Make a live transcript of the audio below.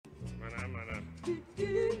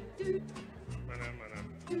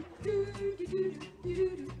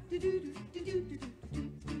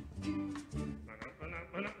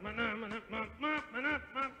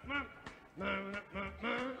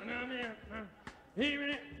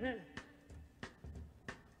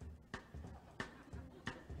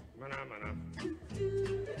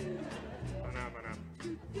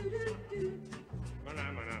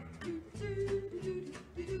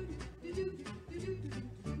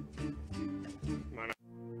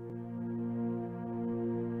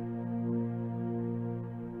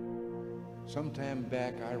Some time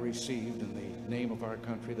back, I received in the name of our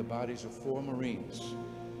country the bodies of 4 Marines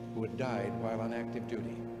who had died while on active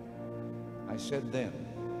duty. I said then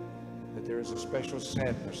that there is a special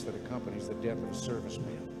sadness that accompanies the death of a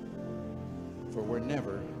serviceman, for we're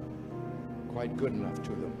never quite good enough to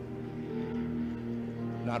them.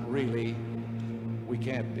 Not really, we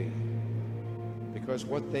can't be, because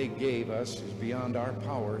what they gave us is beyond our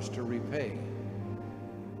powers to repay.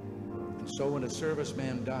 And so when a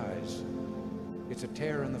serviceman dies, it's a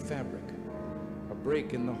tear in the fabric, a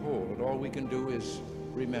break in the whole, and all we can do is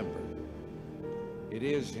remember. It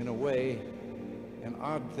is, in a way, an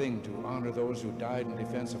odd thing to honor those who died in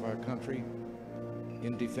defense of our country,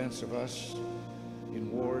 in defense of us,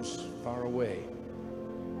 in wars far away.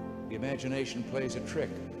 The imagination plays a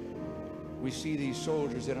trick. We see these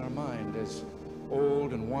soldiers in our mind as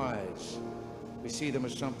old and wise. We see them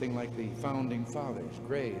as something like the founding fathers,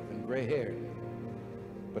 grave and gray-haired.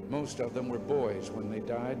 But most of them were boys when they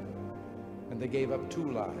died, and they gave up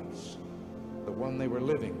 2 lives, the one they were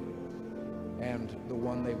living and the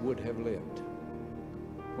one they would have lived.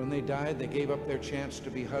 When they died, they gave up their chance to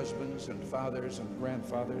be husbands and fathers and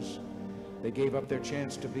grandfathers. They gave up their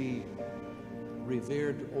chance to be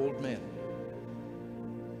revered old men.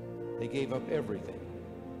 They gave up everything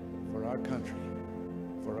for our country,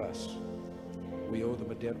 for us. We owe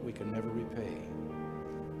them a debt we can never repay.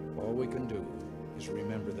 All we can do is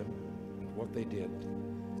remember them and what they did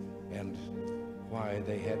and why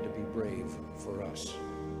they had to be brave for us.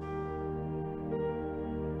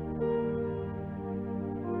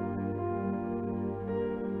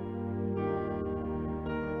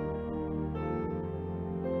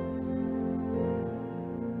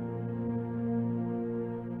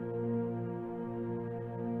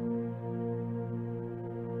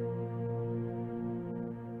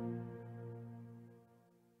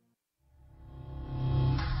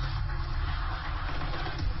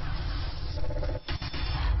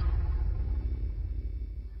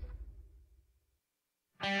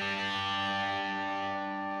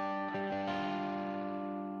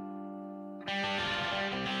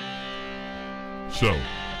 So,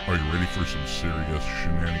 are you ready for some serious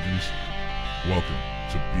shenanigans? Welcome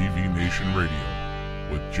to BV Nation Radio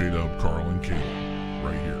with J-Dub, Carl, and Caleb,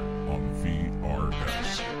 right here on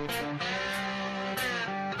VRS.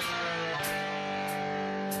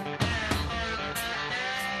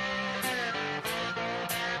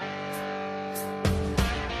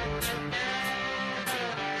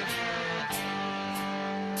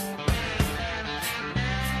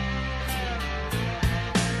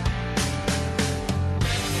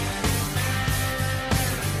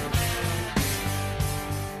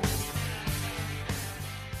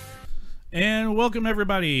 And welcome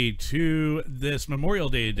everybody to this Memorial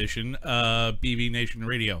Day edition of BV Nation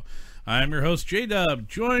Radio. I'm your host J-Dub,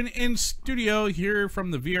 joined in studio here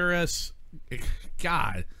from the VRS.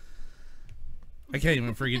 God, I can't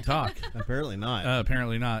even freaking talk. Apparently not.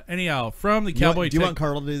 Apparently not. Anyhow, from the Cowboy. Do you want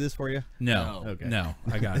Carl to do this for you? No. Okay. No,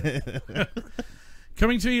 I got it.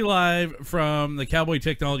 Coming to you live from the Cowboy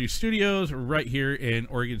Technology Studios right here in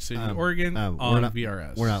Oregon City, Oregon on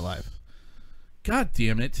VRS. We're not live. God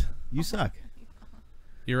damn it. You suck.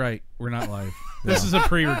 You're right. We're not live. This is a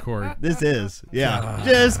pre-record. This is. Yeah.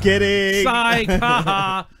 Just kidding. Psych.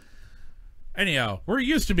 Haha. Anyhow, we're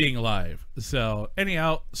used to being live. So,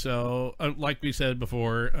 like we said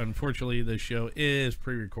before, unfortunately, the show is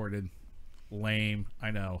pre-recorded. Lame.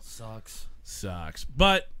 I know. Sucks.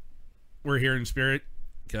 But we're here in spirit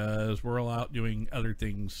because we're all out doing other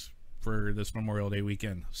things for this Memorial Day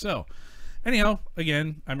weekend. So, anyhow,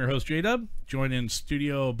 again, I'm your host, J-Dub, joined in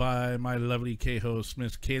studio by my lovely K-host,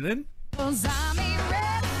 Miss Kaylin.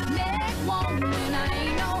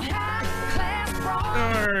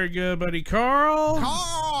 Our good buddy, Carl.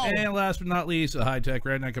 And last but not least, a high-tech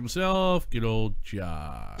redneck himself, good old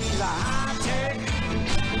Josh.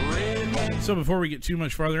 So before we get too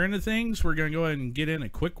much farther into things, we're going to go ahead and get in a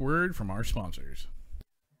quick word from our sponsors.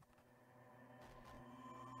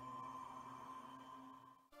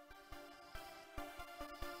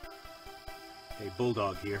 Hey,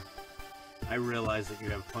 Bulldog here. I realize that you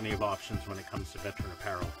have plenty of options when it comes to veteran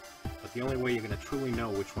apparel, but the only way you're going to truly know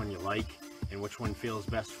which one you like and which one feels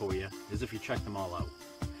best for you is if you check them all out.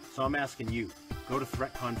 So I'm asking you, go to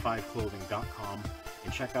ThreatCon5clothing.com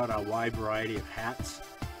and check out our wide variety of hats,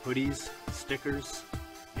 hoodies, stickers,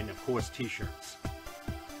 and of course t-shirts.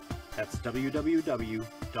 That's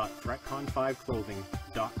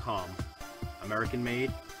www.threatcon5clothing.com. American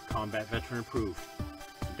made, combat veteran approved.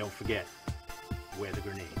 And don't forget, wear the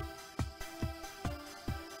grenade.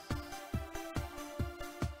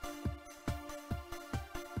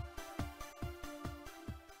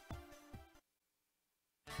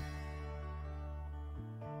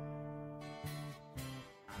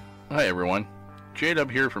 Hi everyone, J-Dub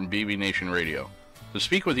here from BB Nation Radio to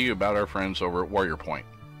speak with you about our friends over at Warrior Point.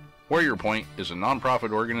 Warrior Point is a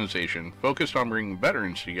non-profit organization focused on bringing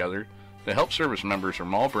veterans together to help service members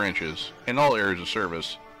from all branches and all areas of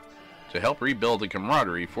service to help rebuild the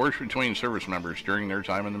camaraderie forged between service members during their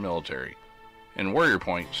time in the military. And Warrior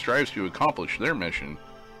Point strives to accomplish their mission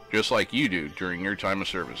just like you do during your time of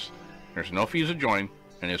service. There's no fees to join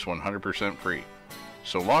and it's 100% free.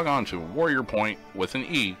 So log on to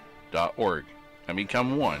warriorpoint.org and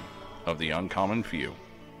become one of the uncommon few.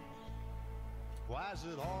 Why does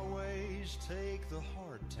it always take the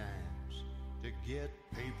hard times to get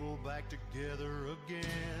people back together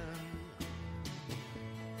again?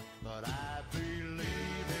 But I believe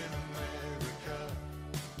in America.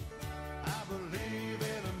 I believe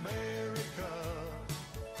in America.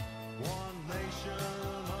 One nation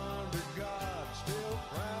under God, still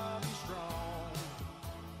proud and strong.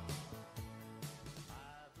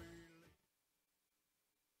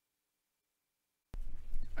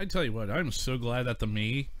 I tell you what, I'm so glad that the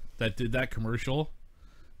me that did that commercial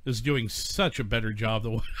is doing such a better job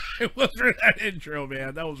than what I was for that intro,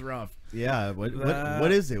 man. That was rough. Yeah,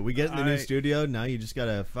 what is it? We get in the new studio, now you just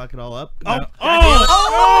gotta fuck it all up?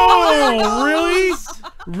 Oh, really?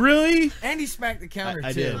 Really? And he smacked the counter,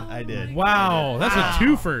 I too. did. Wow, that's a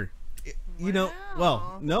twofer. You know,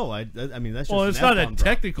 well, no, I mean, that's just Well, an it's not a F-bomb drop.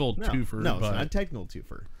 technical No, twofer. No, it's but... not a technical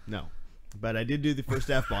twofer. No. But I did do the first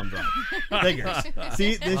F-bomb drop. Figures.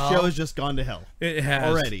 See, this show has just gone to hell. It has.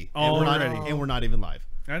 Already. And we're not even live.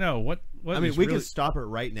 I know. What I mean, is we really... could stop it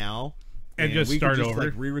right now. And just we start could just, over.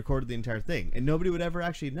 like, re-record the entire thing. And nobody would ever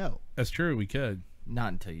actually know. That's true, we could.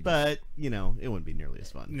 Not until you do. But, you know, it wouldn't be nearly as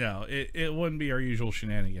fun. No, it wouldn't be our usual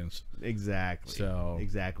shenanigans. Exactly. So,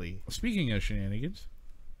 exactly. Speaking of shenanigans.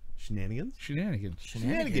 Shenanigans?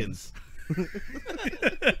 Shenanigans.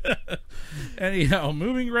 Anyhow,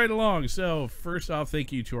 moving right along. So, first off,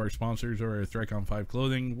 thank you to our sponsors over at ThreatCon 5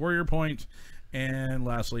 Clothing, Warrior Point, and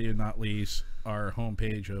lastly and not least, our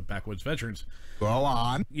homepage of Backwoods Veterans. Go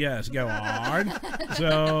on. Yes, go on.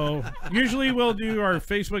 So, usually we'll do our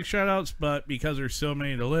Facebook shoutouts, but because there's so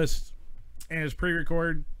many to list and it's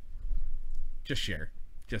pre-record, just share.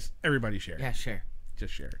 Just everybody share. Yeah, share.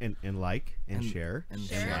 Just share. And like and share. And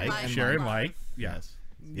Share and like. Yes.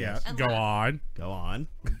 Yeah. Yes. Go on. Go on.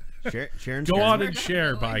 Share and Go share. on and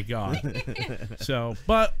share, by God. So,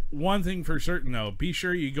 but one thing for certain, though, be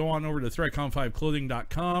sure you go on over to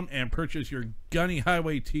ThreatCon5Clothing.com and purchase your Gunny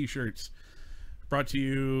Highway t-shirts. Brought to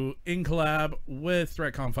you in collab with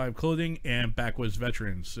ThreatCon 5 Clothing and Backwoods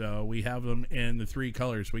Veterans. So we have them in the three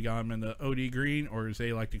colors. We got them in the OD green, or as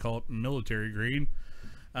they like to call it, military green,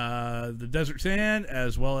 the desert sand,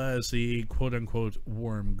 as well as the quote-unquote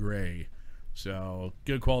warm gray. So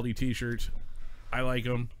good quality t-shirts. I like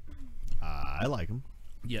them. I like them.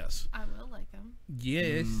 Yes. I will like them.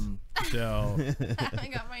 Yes. So I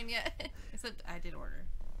got mine yet. Except I did order.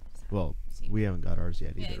 So, Well, we haven't got ours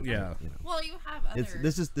yet either. Yeah. You know. well, you have other.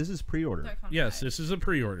 This is pre-order. ThreatCon yes, 5. this is a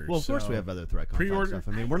pre-order. Well, of course so- we have other ThreatCon Pre-order? stuff.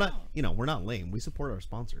 I mean, I we're not, know. we're not lame. We support our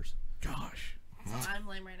sponsors. Gosh. So I'm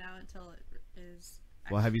lame right now until it is.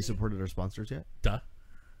 Well, have you actually- supported our sponsors yet? Duh.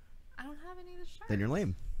 I don't have any of the shirts. Then you're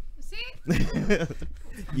lame. See,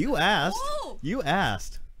 You asked. Whoa. You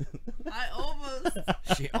asked. I almost.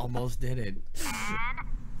 She almost did it.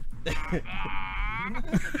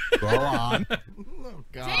 Go on. Oh,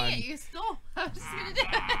 God. Dang it! You stole. I was just gonna do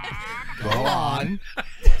it. Go on.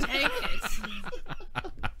 Dang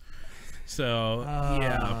it! So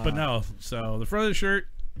yeah, but no. So the front of the shirt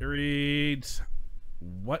it reads,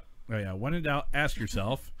 "What? Oh yeah, when in doubt, ask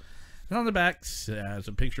yourself." And on the back says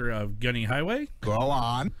a picture of Gunny Highway. Go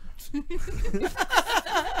on.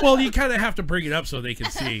 Well, you kind of have to bring it up so they can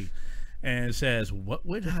see. And it says, "What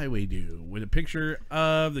would Highway do?" with a picture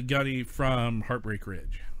of the Gunny from Heartbreak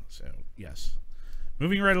Ridge. So yes,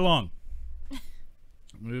 moving right along.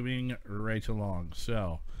 Moving right along.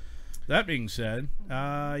 So that being said,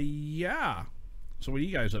 yeah. So what are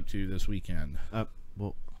you guys up to this weekend?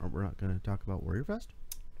 Well, we're not going to talk about Warrior Fest?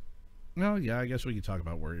 Well, yeah, I guess we could talk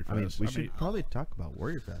about Warrior Fest. I mean, we should probably talk about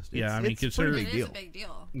Warrior Fest. Yeah, I mean, it's consider- a It pretty is big a big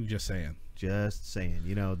deal. Just saying. Just saying.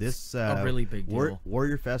 You know, this A really big deal.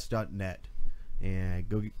 WarriorFest.net And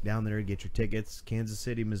go down there and get your tickets. Kansas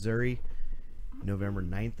City, Missouri, November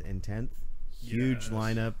 9th and 10th. Huge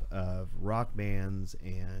lineup of rock bands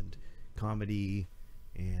and comedy.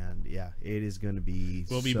 And, yeah, it is going to be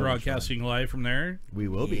We'll be broadcasting live from there. We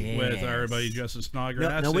will be. With our buddy Justice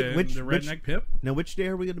Snodgrass and which the Redneck Pip. Now, which day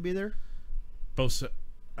are we going to be there? Both.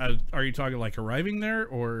 Are you talking like arriving there,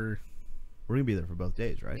 or? We're going to be there for both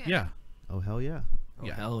days, right? Yeah. Oh, hell yeah. Oh,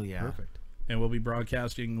 hell yeah. Perfect. And we'll be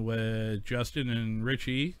broadcasting with Justin and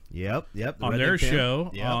Richie. Yep. On their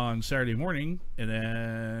show on Saturday morning. And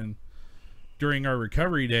then during our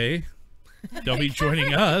recovery day, they'll be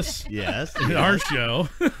joining us. Yes. In our show.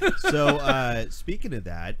 So, speaking of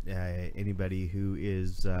that, anybody who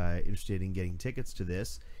is interested in getting tickets to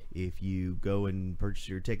this, if you go and purchase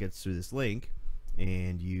your tickets through this link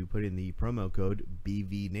and you put in the promo code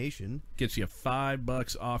BVNation, gets you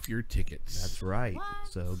 $5 off your tickets. That's right. What?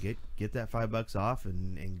 So get that $5 off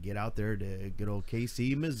and get out there to good old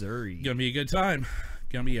KC, Missouri. Gonna be a good time.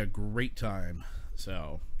 Gonna be a great time.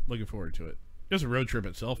 So looking forward to it. Just a road trip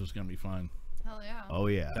itself is gonna be fun. Hell yeah. Oh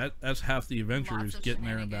yeah. That's half the adventure is getting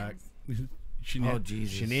there and back. Oh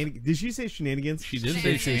Jesus! Did she say shenanigans? She did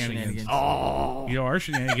say shenanigans. Oh, you know, our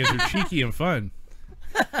shenanigans are cheeky and fun.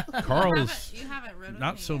 Carl's you haven't read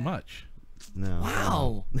not so yet. much. No.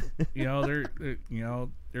 Wow. You know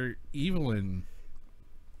they're evil and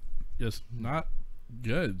just not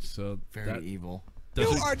good. So very evil. You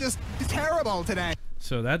are just terrible today.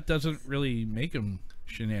 So that doesn't really make them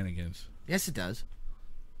shenanigans. Yes, it does.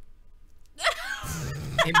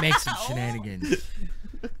 It makes them shenanigans.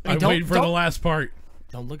 Hey, I'm waiting for the last part.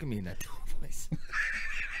 Don't look at me in that voice.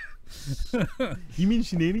 You mean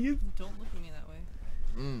shenanigans? Don't look at me that way.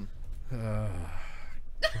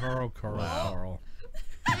 Carl.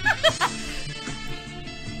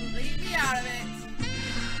 Leave me out of it.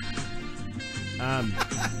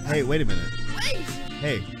 Hey, wait a minute. Wait.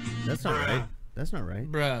 Hey, that's not right. That's not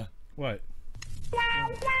right. Bruh. What?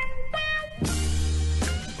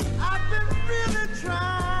 I've been really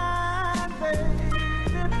trying, baby.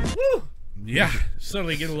 Woo! Yeah,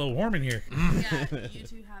 suddenly getting a little warm in here. Yeah, you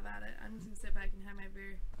two have at it. I'm just gonna sit back and have my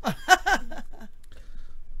beer.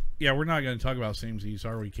 Yeah, we're not going to talk about samesies,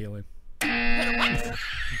 are we, Kaylin?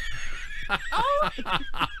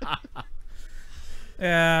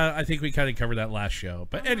 Yeah, I think we kind of covered that last show.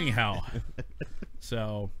 But anyhow,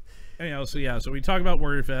 so we talk about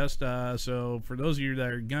Warrior Fest. So for those of you that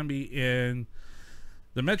are going to be in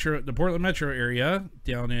the Portland metro area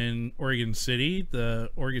down in Oregon City,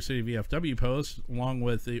 the Oregon City VFW post, along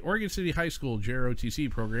with the Oregon City High School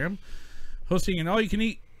JROTC program, hosting an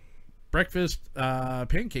all-you-can-eat breakfast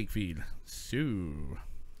pancake feed. So,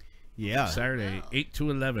 yeah, Saturday, 8 to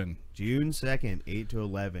 11. June 2nd, 8 to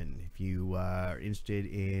 11. If you are interested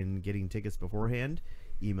in getting tickets beforehand,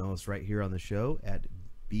 email us right here on the show at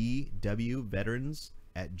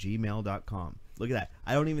bwveterans@gmail.com. Look at that.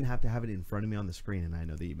 I don't even have to have it in front of me on the screen, and I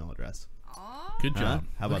know the email address. Good job.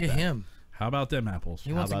 How about Look at that? him. How about them apples?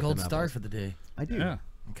 He wants a about gold them star apples? for the day. I do. Yeah.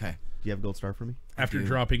 Okay. Do you have a gold star for me? After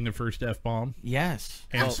dropping the first F-bomb Yes.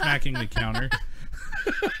 and smacking the counter.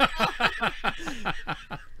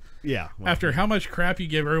 Yeah. Well, After how much crap you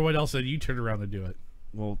give everyone else, then you turn around and do it.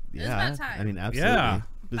 well, It's yeah. about time. I mean, absolutely. Yeah.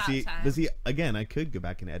 But see, again, I could go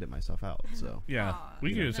back and edit myself out. So Yeah, Aw,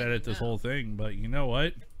 we can just edit this whole thing, but you know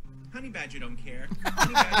what? Honey Badger don't care.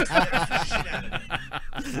 Honey Badger smack the shit out of it.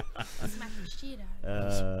 Smack the shit out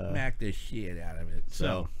of it. Smack the shit out of it.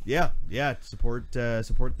 So yeah, support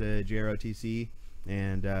the JROTC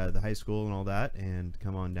and the high school and all that, and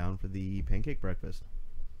come on down for the pancake breakfast.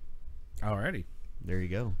 Alrighty. There you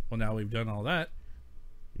go. Well, now we've done all that.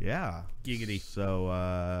 Yeah. Giggity.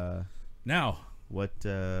 So Now, what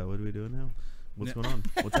are we doing now? What's going on?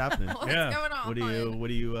 What's happening? What's Yeah. going on? What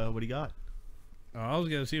do you got? I was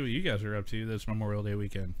gonna see what you guys are up to this Memorial Day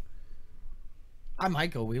weekend. I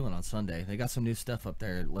might go wheeling on Sunday. They got some new stuff up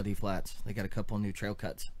there at Luddy Flats. They got a couple new trail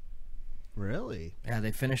cuts. Really? Yeah,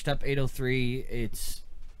 they finished up 803. It's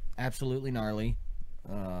absolutely gnarly.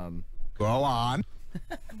 Go on.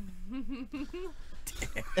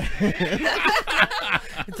 It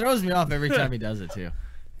throws me off every time he does it too.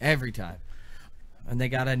 Every time. And they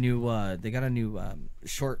got a new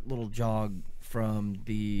short little jog from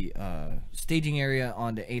the staging area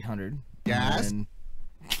onto 800. Yes. And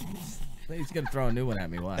he's gonna throw a new one at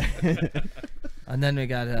me. Why? And then we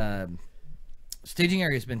got staging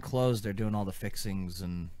area's been closed. They're doing all the fixings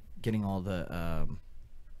and getting all the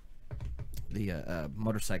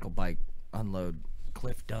motorcycle bike unload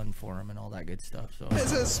cliff done for him and all that good stuff. So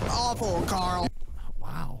This is awful, Carl.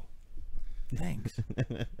 wow. Thanks.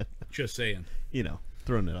 Just saying. You know,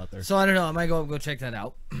 throwing it out there. So I don't know. I might go check that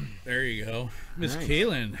out. There you go. Miss Nice.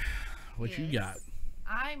 Kaylin, what you Yes. got?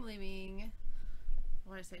 I'm leaving.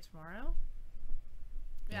 What did I say? Tomorrow?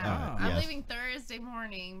 Yeah, Ah, I'm yes. leaving Thursday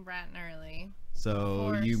morning, bright and early. So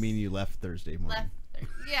Of you course. mean you left Thursday morning?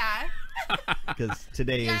 Yeah. Because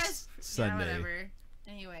today Yes. is Sunday. Yeah, whatever.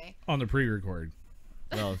 Anyway. On the pre-record.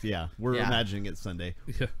 Well, yeah, we're Yeah. imagining it's Sunday.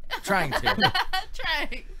 Trying to.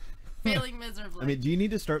 Trying. Failing miserably. I mean, do you need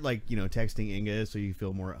to start texting Inga so you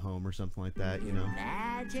feel more at home or something like that? You know.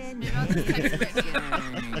 Maybe I'll just text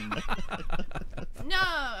Brittany.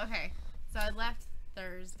 No, okay. So I left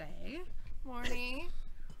Thursday morning.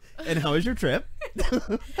 And how was your trip? It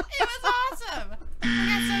was awesome.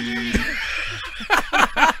 I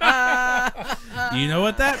got so dirty. You know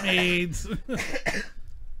what that means.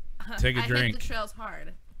 Take a I hit drink. the trails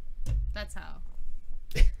hard. That's how.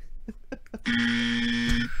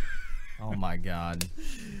 Oh my God.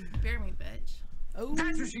 Bear me, bitch. Oh.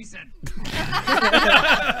 That's what she said.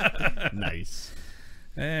 Nice.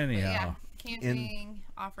 But Anyhow. yeah, camping,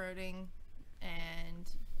 off-roading, and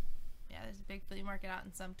yeah, there's a big flea market out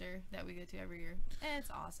in Sumter that we go to every year. And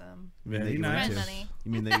it's awesome. Very That you nice. went Red to. money.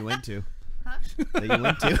 You mean that you went to? Huh? That you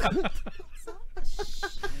went to?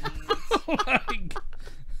 Oh my God.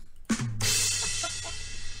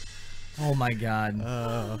 Oh my God.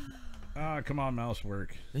 Ah, come on, mouse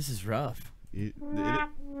work. This is rough. Are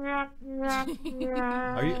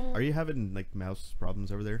you having mouse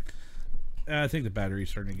problems over there? I think the battery's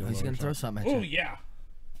starting to go He's low or gonna throw something. something at Oh you. yeah.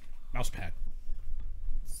 Mouse pad.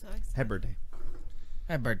 So excited. Happy birthday.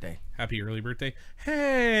 Happy birthday. Happy early birthday.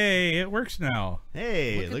 Hey, it works now.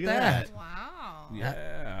 Hey, Look look at at that. that. Wow.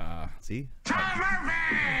 Yeah. See?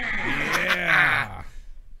 Yeah.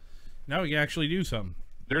 Now we can actually do something.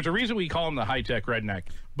 There's a reason we call him the high-tech redneck.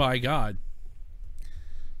 By God.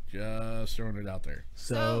 Just throwing it out there.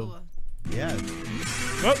 So, yeah.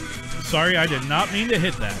 Oh, sorry, I did not mean to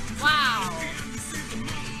hit that. Wow.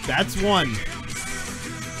 That's one.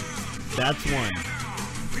 That's one.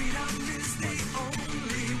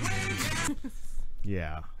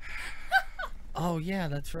 Yeah. Oh yeah,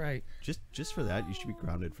 that's right. Just for that, you should be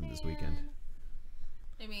grounded from this weekend.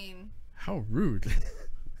 I mean, How rude.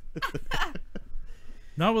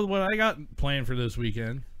 Not with what I got planned for this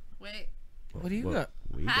weekend. wait. What do you What got?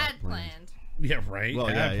 we got Had planned. planned. Yeah, right. Well,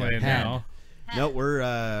 Had yeah, yeah. planned Had. now. No, we're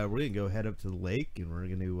gonna go head up to the lake and we're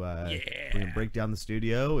gonna break down the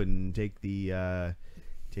studio and take the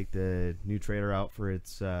new trailer out for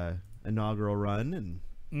its inaugural run and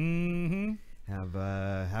Mm-hmm. have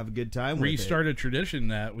a good time. Restart a tradition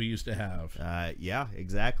that we used to have. with it. Yeah,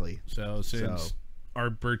 exactly. So since our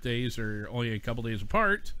birthdays are only a couple days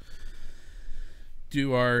apart,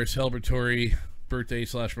 do our celebratory birthday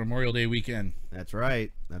 / Memorial Day weekend. That's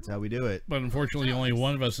right. That's how we do it. But unfortunately, only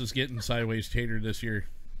one of us is getting sideways tater this year.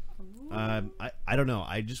 I don't know.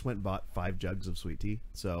 I just went and bought 5 jugs of sweet tea,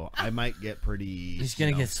 so I might get pretty. He's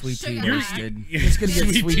gonna get sweet tea Sugar wasted. high. He's gonna get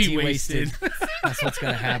Sweet sweet tea tea wasted. wasted. That's what's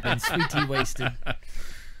gonna happen. Sweet tea wasted.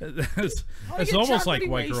 That's get almost like chocolatey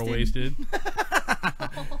white girl wasted.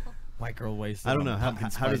 White girl wasted. I don't know on how pumpkin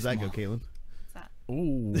does spice that go, malt. Caitlin?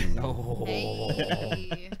 Ooh. Oh.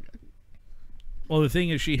 Hey. Well, the thing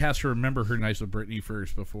is, she has to remember her nights with Brittany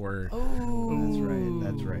first before. That's right.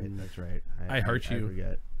 That's right. That's right. I heart you. I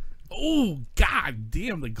forget. Oh, God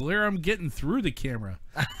damn, the glare I'm getting through the camera.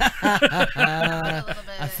 A little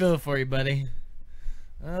bit. I feel it for you, buddy.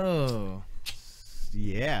 Oh.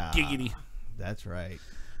 Yeah. Giggity. That's right.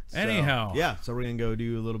 So, Anyhow. yeah. So we're gonna go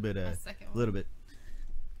do a little bit. A second one. Little bit.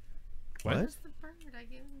 What? What's the bird I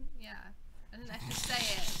gave him? Yeah. I didn't actually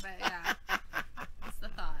say it, but yeah. That's the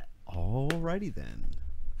thought. Alrighty then.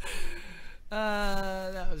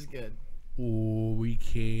 That was good.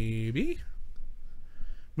 Okay.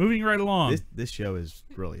 Moving right along. This show is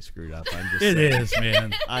really screwed up. I'm just. It saying. is,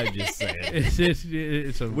 man. I'm just saying.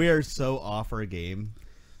 It's a. We are so off our game.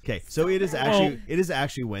 Okay, so it is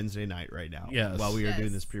actually Wednesday night right now. Yes. While we are doing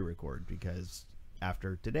Yes. this pre-record, because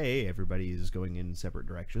after today, everybody is going in separate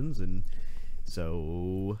directions, and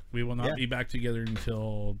so We will not Yeah. be back together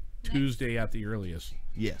until Tuesday at the earliest.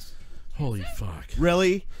 yes. Holy fuck.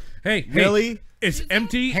 Really, Hey, really, it's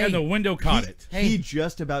empty Hey. and the window caught it. Hey. he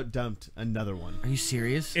just about dumped another one. Are you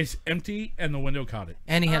serious? It's empty and the window caught it.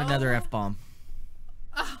 And he had another F-bomb.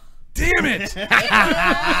 Damn it!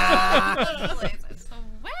 I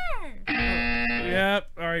swear. Yep.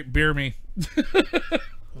 All right, beer me.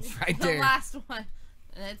 Right The there. last one.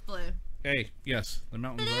 And it's blue. Hey, yes, the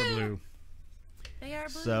mountains are blue. They are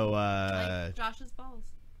blue. So, like Josh's balls.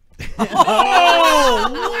 Oh!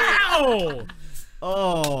 Wow!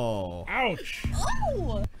 oh, Ouch!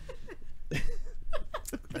 Oh!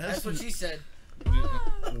 That's what she said.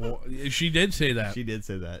 Well, she did say that. She did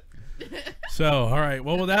say that. So, all right.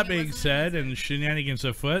 Well, with that being said, and shenanigans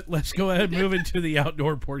afoot, let's go ahead and move into the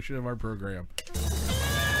outdoor portion of our program.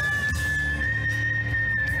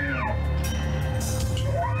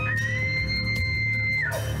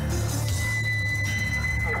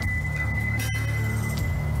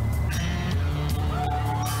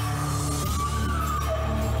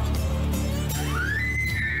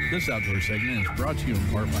 This outdoor segment is brought to you in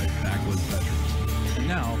part by Backwoods Veterans. And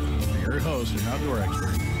now, for your host and outdoor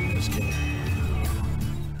expert, Miss Kayla.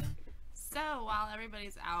 So while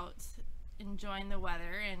everybody's out enjoying the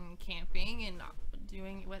weather and camping and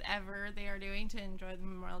doing whatever they are doing to enjoy the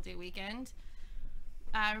Memorial Day weekend,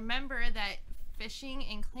 remember that fishing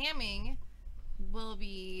and clamming will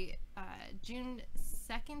be June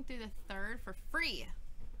 2nd through the 3rd for free.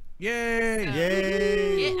 Yay! So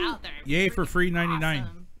Yay! Get out there. Yay for free 99.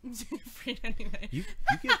 Awesome. Free 99.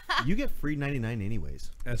 You get free 99 anyways.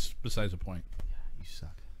 That's besides the point. You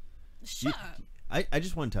suck. Shut up. I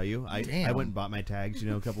just want to tell you, I Damn. went and bought my tags,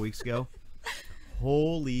 a couple weeks ago.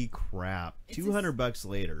 Holy crap! $200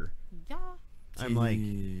 later, Yeah. I'm like,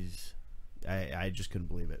 Jeez. I just couldn't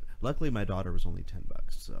believe it. Luckily, my daughter was only $10,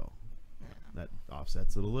 so that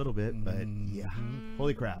offsets it a little bit. But yeah,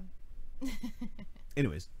 holy crap.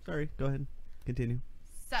 Anyways, sorry. Go ahead, continue.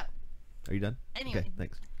 So, Are you done? Anyway. Okay,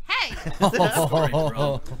 thanks. hey.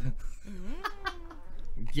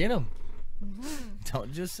 Get him.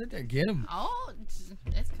 Don't just sit there. Get him. Oh,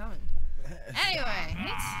 it's coming. Anyway,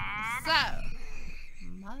 so.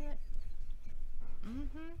 Mother.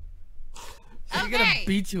 She's Okay. gonna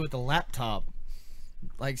beat you with the laptop.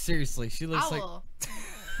 Like seriously, she looks I like. will.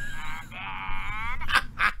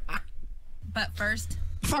 But first.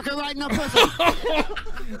 Fuck her right in the pussy.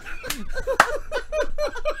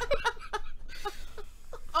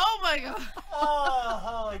 Oh my god. Oh,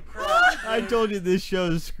 holy crap. I told you this show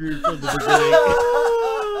is screwed from the beginning.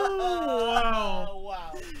 Wow.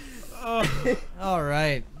 All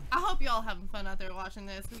right. I hope y'all having fun out there watching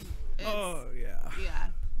this. Yeah. Yeah.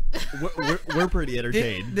 we're pretty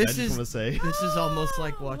entertained. This I just is- want to say. This is almost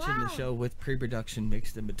like watching the show with pre-production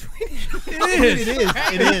mixed in between. It is. It is.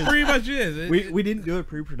 It pretty much is. We didn't do a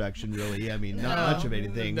pre-production really. I mean, not much of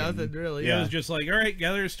anything. Nothing and- really. Yeah, it was just like, all right,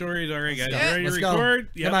 gather your stories. All right, guys, go. you ready Let's to go. record?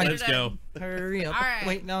 Yeah, Come on. let's go. Hurry up. All right.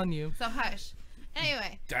 Waiting on you. So hush.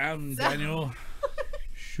 Anyway, Down, So- Daniel.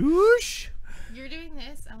 Shush. you're doing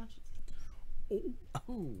this. I want you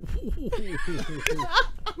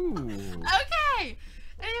Okay.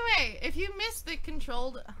 Anyway, if you missed the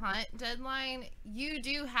controlled hunt deadline, you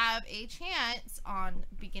do have a chance on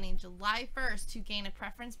beginning July 1st to gain a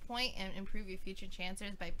preference point and improve your future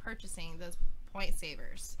chances by purchasing those point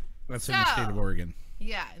savers. That's in the state of Oregon.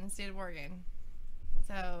 Yeah, in the state of Oregon.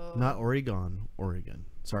 So Not Oregon, Oregon.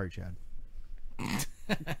 Sorry, Chad.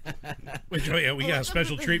 Which, oh yeah, we got a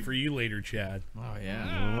special treat for you later, Chad. Oh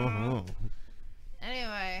yeah. Oh.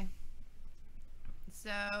 Anyway,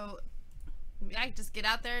 so yeah, just get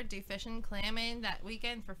out there, do fishing, clamming that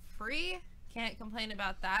weekend for free. Can't complain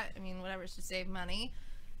about that. I mean, whatever, it's to save money.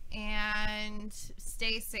 And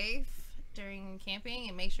stay safe during camping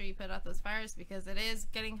and make sure you put out those fires because it is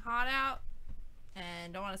getting hot out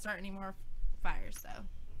and don't want to start any more fires. So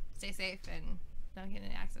stay safe and don't get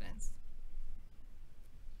any accidents.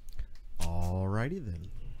 Alrighty then.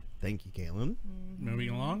 Thank you, Caitlin. Moving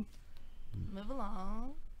along. Move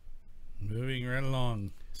along. Moving right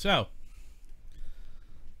along. So,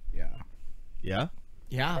 yeah. Yeah.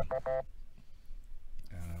 Yeah.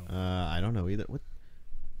 I don't know either. What?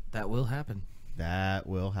 That will happen. That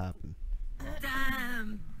will happen.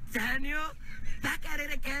 Damn, Daniel, back at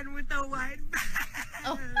it again with the white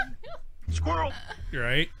Oh. squirrel. You're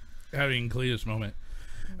right. Having Cletus moment.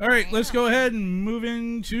 All right, let's go ahead and move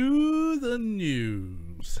into the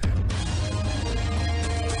news.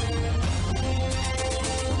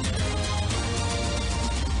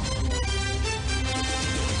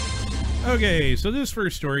 Okay, so this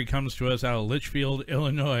first story comes to us out of Litchfield,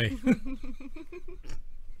 Illinois.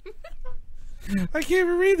 I can't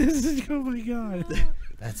even read this. Oh my god.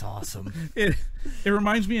 That's awesome. It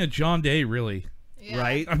reminds me of John Day, really. Yeah.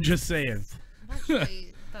 Right? I'm just saying.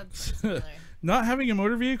 Actually, that's similar. Not having a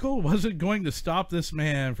motor vehicle wasn't going to stop this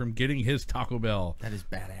man from getting his Taco Bell. That is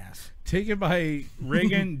badass. Taken by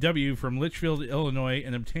Reagan W. from Litchfield, Illinois,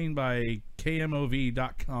 and obtained by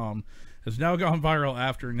KMOV.com, has now gone viral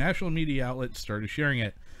after national media outlets started sharing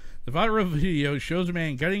it. The viral video shows a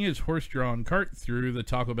man getting his horse-drawn cart through the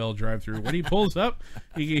Taco Bell drive-thru. When he pulls up,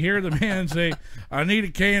 you can hear the man say, "I need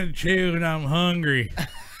a can of chew and I'm hungry." Dude,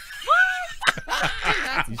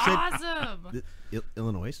 that's You said- awesome.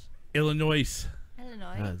 Illinois? Illinois.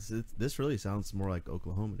 This really sounds more like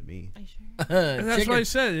Oklahoma to me. Are you sure? And that's what I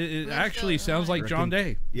said. It actually sounds like John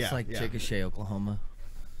Day. Yeah, It's like Chickasha, Oklahoma.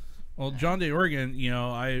 Well, John Day, Oregon,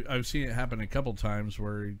 I've seen it happen a couple times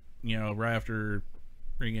where, right after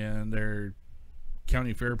bringing their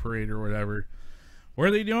county fair parade or whatever, what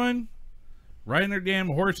are they doing? Riding their damn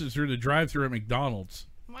horses through the drive-thru at McDonald's.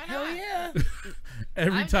 Why not? Hell yeah.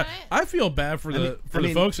 Every I've time. done it. I feel bad for the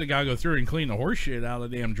folks that gotta go through and clean the horse shit out of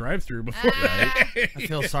the damn drive-through before. I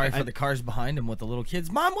feel sorry for the cars behind him with the little kids.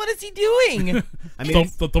 Mom, what is he doing?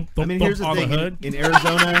 Here's the on thing. the hood.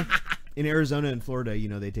 In Arizona and Florida,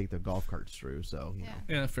 they take their golf carts through. So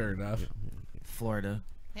Yeah, fair enough. Florida.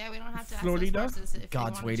 Yeah, we don't have to ask Florida? those horses if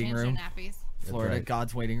God's they want waiting to change room. their nappies. Florida, right.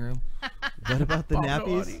 God's waiting room. What about the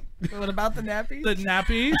nappies? What about the nappies? The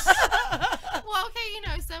nappies. Well,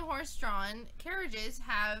 okay, some horse-drawn carriages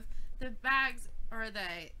have the bags or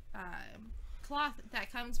the cloth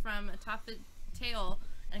that comes from atop the tail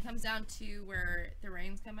and it comes down to where the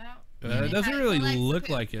reins come out. It doesn't really look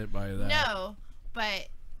like it by that. No, but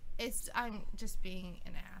I'm just being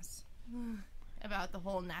an ass about the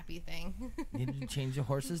whole nappy thing. Need to change the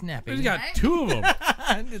horse's nappy. He's got two of them.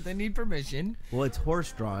 Did they need permission? Well, it's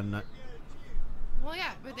horse drawn, not. Well,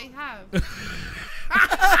 yeah, but they have.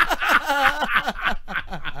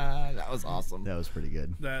 That was awesome. That was pretty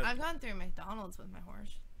good. I've gone through McDonald's with my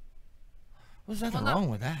horse. What's nothing wrong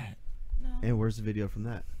with that? No. And where's the video from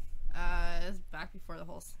that? It was back before the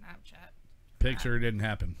whole Snapchat. Picture didn't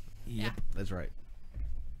happen. Yep. That's right.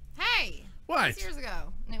 Hey! What? 6 years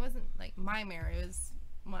ago. And it wasn't like my mare, it was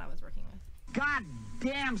one I was working with.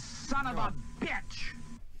 Goddamn son of a bitch!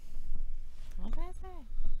 What can I say?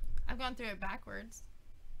 I've gone through it backwards.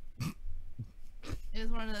 It was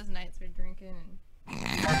one of those nights we're drinking and we're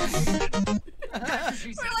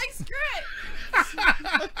like, screw it!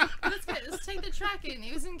 Let's take the truck in.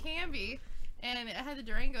 It was in Canby and I had the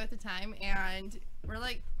Durango at the time and we're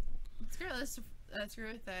like, screw it, let's screw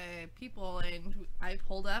with the people, and I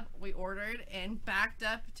pulled up, we ordered and backed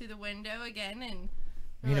up to the window again and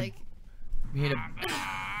we're like, me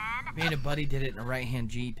and a buddy did it in a right-hand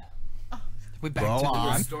Jeep. We backed Go up.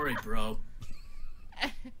 on. Story, bro.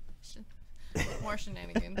 more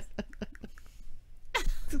shenanigans.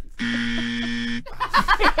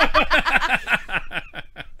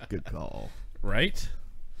 Good call. Right?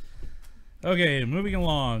 Okay, moving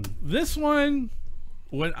along. This one,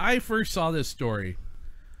 when I first saw this story,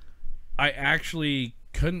 I actually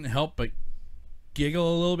couldn't help but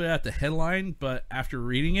giggle a little bit at the headline, but after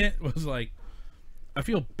reading it, was like, I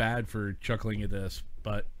feel bad for chuckling at this.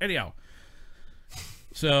 But anyhow,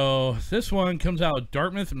 so this one comes out of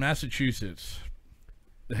Dartmouth, Massachusetts.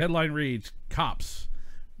 The headline reads, Cops.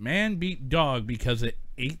 Man beat dog because it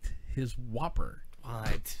ate his Whopper.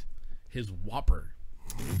 What? His Whopper.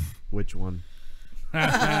 Which one?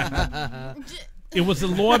 It was the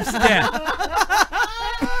Lord's death.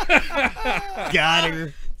 Got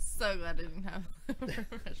her. So glad I didn't have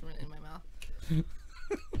refreshment in my mouth.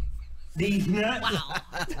 These nuts.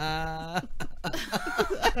 Wow.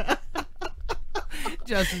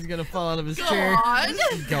 Justin's gonna fall out of his Go chair. on.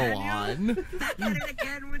 Go on. Back at it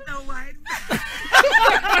again with no wife.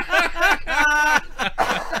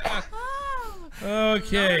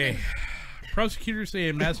 Okay. Prosecutors say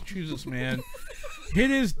a Massachusetts man hit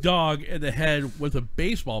his dog in the head with a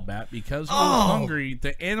baseball bat because he was hungry.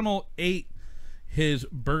 The animal ate his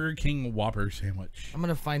Burger King Whopper sandwich. I'm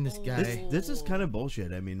gonna find this guy. This is kind of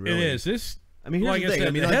bullshit. I mean, It really. is. This, I mean, here's like the I thing. said,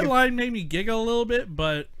 I mean, the like, headline made me giggle a little bit,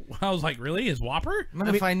 but I was like, really? His Whopper? I'm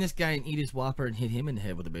gonna find this guy and eat his Whopper and hit him in the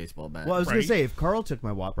head with a baseball bat. Well, I was Right. gonna say, if Carl took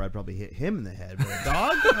my Whopper, I'd probably hit him in the head. But a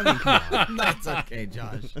dog? I mean, come on. That's okay,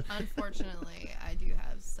 Josh. Unfortunately, I do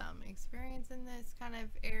have some experience in this kind of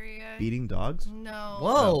area. Beating dogs? No.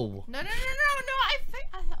 Whoa. No.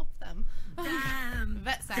 I help them. Damn.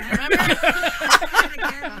 Vet side, remember? Back at it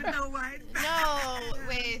again with no wife. No,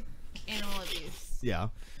 with animal abuse. Yeah.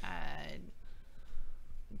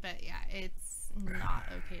 But yeah, it's not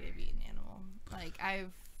okay to beat an animal. Like,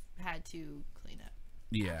 I've had to clean up.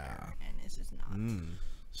 Yeah. And it's just not.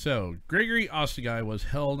 So, Gregory Ostagai was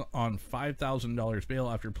held on $5,000 bail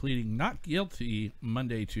after pleading not guilty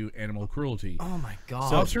Monday to animal cruelty. Oh my god.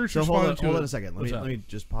 So, Officers so hold on, responded to hold on it. a second. What's Let up? me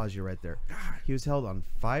just pause you right there. He was held on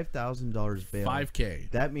 $5,000 bail. $5K.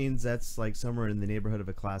 That means that's like somewhere in the neighborhood of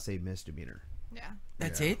a Class A misdemeanor. Yeah.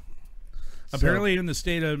 That's it? Apparently, in the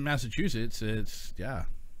state of Massachusetts, it's, yeah.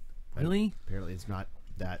 Really? Apparently, it's not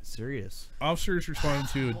that serious. Officers responded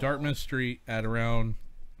to Dartmouth Street at around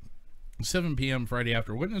 7 p.m. Friday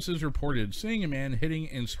after witnesses reported seeing a man hitting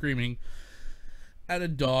and screaming at a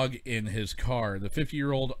dog in his car. The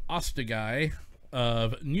 50-year-old Ostagai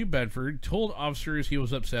of New Bedford told officers he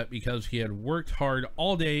was upset because he had worked hard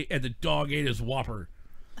all day and the dog ate his Whopper.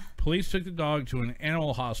 Police took the dog to an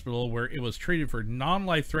animal hospital where it was treated for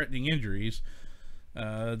non-life-threatening injuries.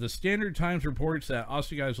 The Standard Times reports that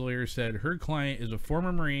Ostiguy's lawyer said her client is a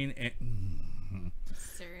former Marine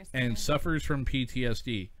and suffers from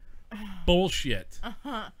PTSD. Bullshit.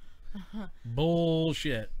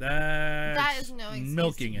 Bullshit. That is no excuse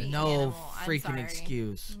milking to be it. an No animal. I'm freaking sorry.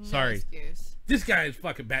 excuse. No Sorry. excuse. This guy is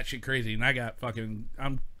fucking batshit crazy, and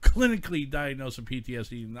I'm clinically diagnosed with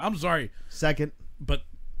PTSD. I'm sorry, Second. but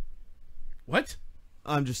what?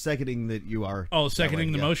 I'm just seconding that you are. Oh,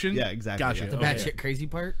 seconding that way. the Yeah. motion? Yeah, exactly. Gotcha. yeah. The Okay. batshit crazy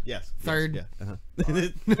part? Yes. Third. Yes,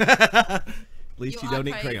 yeah. At least you are don't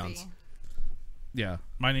eat crazy. crayons. Yeah,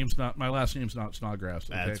 my last name's not Snodgrass.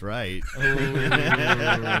 Okay? That's right.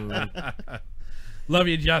 Love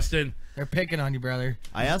you, Justin. They're picking on you, brother.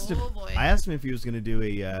 I asked him. Oh, boy. I asked him if he was going to do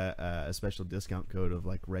a special discount code of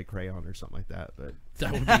like red crayon or something like that. But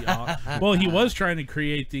That would be awesome. Well, he was trying to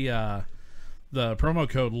create the promo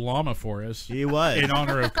code llama for us he was in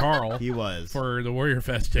honor of Carl. He was for the Warrior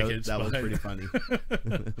Fest tickets. That was but- pretty funny.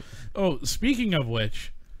 Oh, speaking of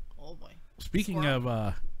which, Oh boy. speaking Squirrel.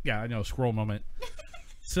 of yeah, I know, scroll moment.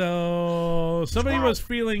 So somebody was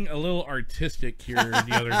feeling a little artistic here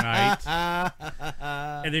the other night,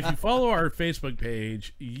 and if you follow our Facebook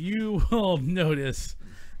page, you will notice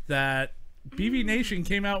that BB Nation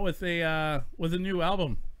came out with a new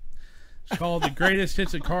album. It's called "The Greatest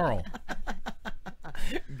Hits of Carl."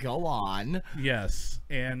 Go on. Yes,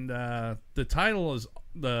 and the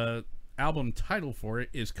album title for it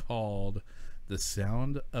is called "The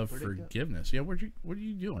Sound of Forgiveness." Yeah, what are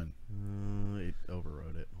you doing? It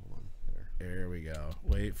overrode it. Hold on. There we go.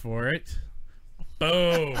 Wait for it.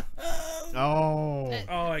 Boom. Oh,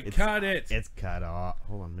 I cut it. it's cut off.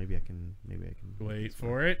 Hold on. Maybe I can. Wait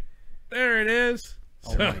for it. There it is.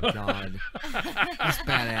 Oh my god. That's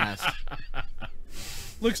badass.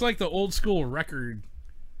 Looks like the old school record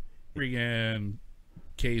friggin'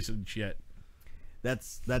 case and shit.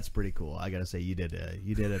 That's pretty cool. I gotta say you did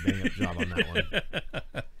a bang up job on that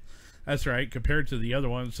one. That's right, compared to the other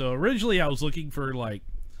one. So originally I was looking for like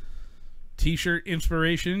t-shirt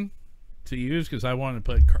inspiration to use because I wanted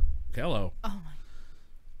to put hello. Oh my.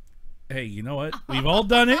 Hey, you know what? We've all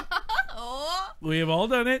done it. Oh. We have all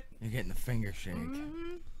done it. You're getting the finger shake.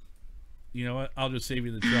 You know what? I'll just save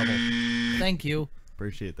you the trouble. Thank you.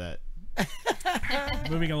 Appreciate that.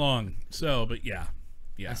 Moving along. So, but yeah.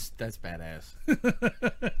 That's badass.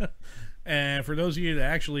 And for those of you that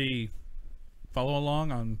actually follow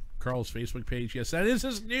along on Carl's Facebook page, yes, that is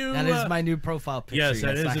his new. That is my new profile picture. Yes,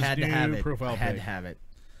 that is I his had new to have it. profile I had pic. to have it.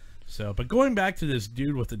 So, but going back to this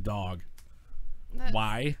dude with the dog,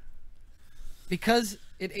 why? Because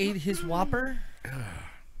it ate his Whopper.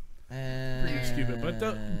 Pretty stupid. But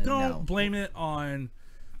don't no. blame it on.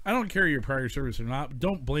 I don't care your prior service or not. But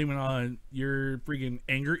don't blame it on your freaking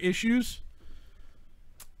anger issues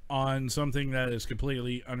on something that is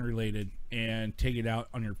completely unrelated and take it out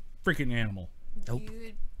on your freaking animal. Nope. You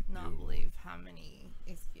would not believe how many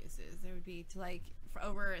excuses there would be to like for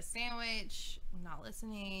over a sandwich, not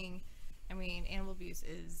listening. I mean, animal abuse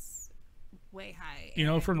is way high. You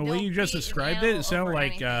know, and from the way don't you just beat an described it, animal it sounded over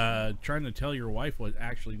like anything. trying to tell your wife what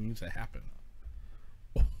actually needs to happen.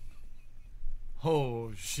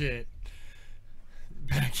 Oh shit.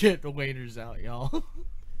 Better get the waiters out, y'all.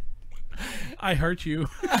 I hurt you.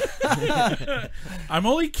 I'm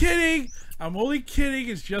only kidding. I'm only kidding.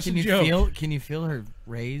 It's just Can a you joke. can you feel her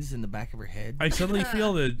raise in the back of her head? I suddenly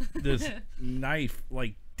feel this knife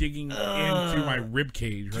like digging into my rib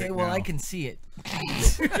cage right Okay, well now. I can see it.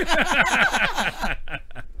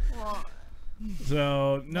 Well,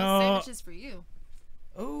 So no no. sandwiches for you.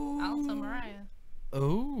 Oh. I'll tell Mariah.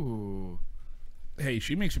 Oh. Hey,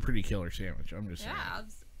 she makes a pretty killer sandwich. I'm just Yeah, saying. I'll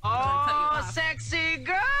just cut you off. Sexy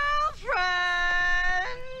girlfriend.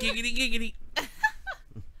 Giggity giggity. I'm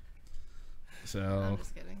So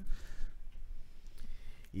just kidding.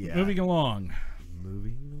 Yeah. moving along.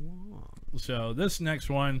 Moving along. So this next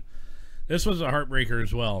one, this was a heartbreaker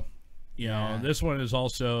as well. You know, this one is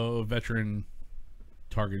also veteran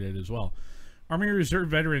targeted as well. Army Reserve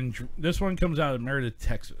veteran. This one comes out of Meredith,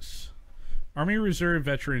 Texas. Army Reserve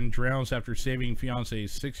veteran drowns after saving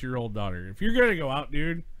fiance's 6-year-old daughter. If you're gonna go out,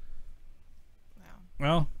 dude,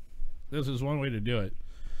 well, this is one way to do it.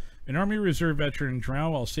 An Army Reserve veteran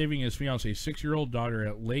drowned while saving his fiance's 6-year-old daughter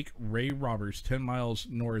at Lake Ray Roberts, 10 miles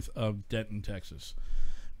north of Denton, Texas.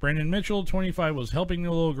 Brandon Mitchell, 25, was helping the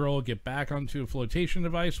little girl get back onto a flotation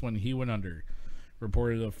device when he went under,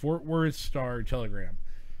 reported the Fort Worth Star-Telegram.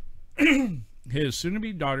 His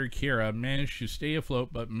soon-to-be daughter, Kiara, managed to stay afloat,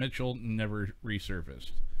 but Mitchell never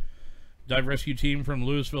resurfaced. Dive rescue team from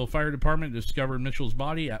Louisville Fire Department discovered Mitchell's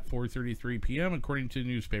body at 4:33 p.m., according to the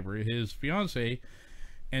newspaper. His fiancée,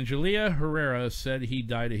 Angelia Herrera, said he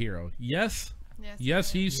died a hero. Yes,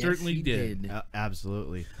 he certainly did.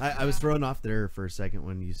 Absolutely. I was thrown off there for a second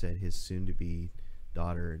when you said his soon-to-be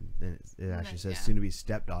daughter, and then it actually says soon-to-be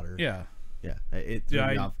stepdaughter. Yeah. Yeah, it threw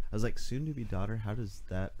me off. I was like, soon-to-be daughter? How does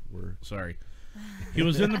that work? Sorry. He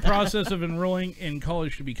was in the process of enrolling in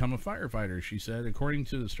college to become a firefighter, she said. According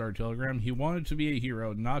to the Star-Telegram, he wanted to be a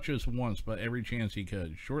hero, not just once, but every chance he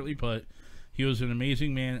could. Shortly put, he was an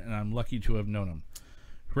amazing man, and I'm lucky to have known him.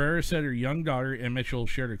 Herrera said her young daughter and Mitchell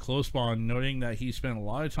shared a close bond, noting that he spent a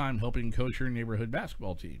lot of time helping coach her neighborhood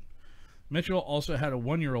basketball team. Mitchell also had a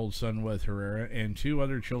 1-year-old son with Herrera and 2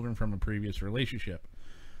 other children from a previous relationship.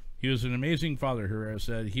 He was an amazing father, Herrera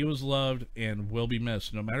said. He was loved and will be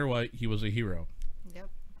missed. No matter what, he was a hero. Yep.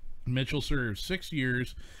 Mitchell served 6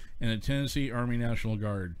 years in the Tennessee Army National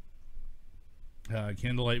Guard.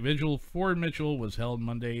 Candlelight vigil for Mitchell was held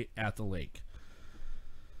Monday at the lake.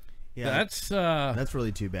 Yeah, that's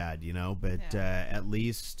really too bad, you know. But at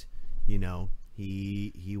least, you know,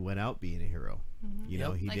 he went out being a hero. Mm-hmm. You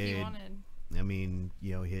know, he like did. He wanted. I mean,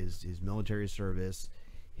 you know, his military service,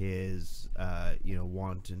 his you know,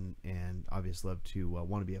 want and obvious love to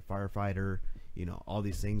want to be a firefighter. You know, all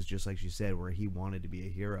these things, just like she said, where he wanted to be a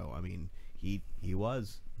hero. I mean, he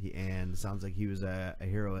was. And it sounds like he was a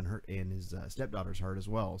hero in his stepdaughter's heart as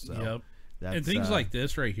well. So yep. That's, and things like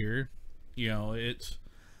this right here, you know,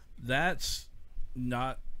 that's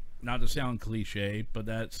not to sound cliche, but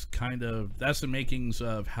that's the makings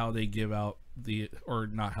of how they give out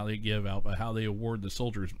not how they give out, but how they award the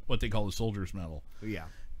soldiers, what they call the Soldier's Medal. Yeah.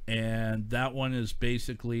 And that one is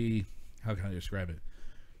basically, how can I describe it?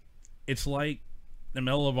 It's like the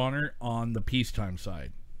Medal of Honor on the peacetime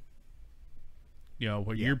side. You know,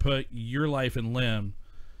 where you put your life and limb,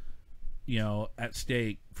 you know, at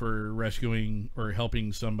stake for rescuing or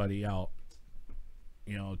helping somebody out,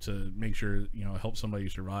 you know, to make sure, you know, help somebody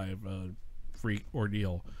survive a freak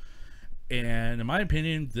ordeal. And in my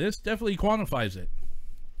opinion, this definitely quantifies it.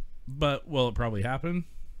 But will it probably happen?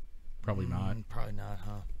 Probably not. Probably not,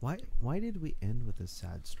 huh? Why did we end with a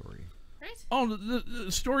sad story? Right? Oh,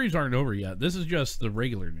 the stories aren't over yet. This is just the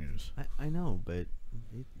regular news. I know, but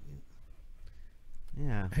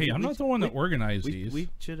yeah. Hey, I'm not the one that organized these. We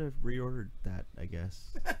should have reordered that, I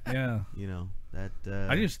guess. Yeah. You know, that...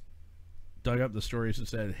 I just dug up the stories and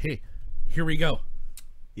said, hey, here we go.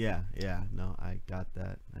 Yeah. No, I got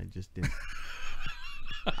that. I just didn't...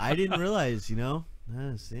 I didn't realize, you know?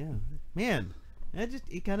 Yeah. Man,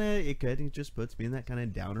 it just puts me in that kind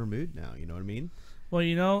of downer mood now, you know what I mean? Well,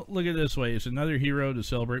 you know, look at it this way. It's another hero to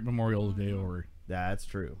celebrate Memorial Day over. That's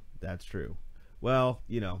true. Well,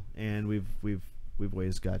 you know, and we've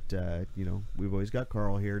always got we've always got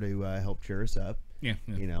Carl here to help cheer us up. Yeah.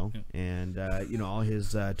 You know, and you know, all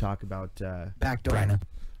his talk about backdoor.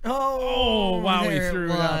 Oh wow, he threw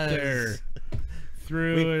it out there.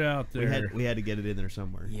 It out there. We had to get it in there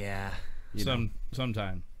somewhere. Yeah.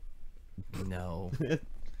 Sometime. No.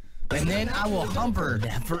 And then I will humper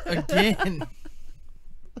never again.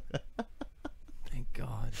 Thank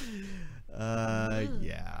God.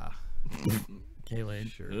 Yeah. Kayleen.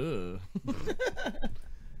 Sure.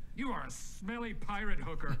 You are a smelly pirate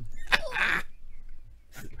hooker.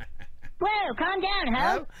 Whoa, calm down,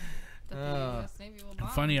 ho.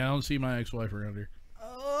 Funny, I don't see my ex-wife around here.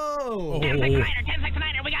 Oh. 10-6-9er,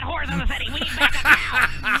 10-6-9er. We got whores on the city. We need backup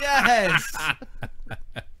now. Yes.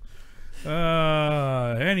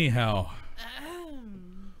 Anyhow.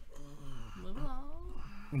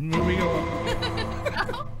 Moving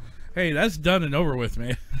along. Hey, that's done and over with,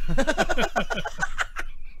 man.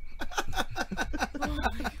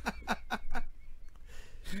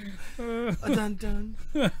 Dun.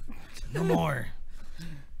 No more.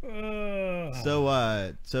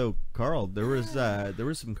 So Carl, there was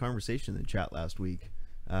some conversation in the chat last week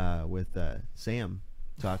with Sam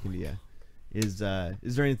talking to you. Is there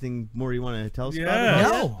anything more you want to tell us about it?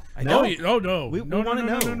 No, I don't. No. We want to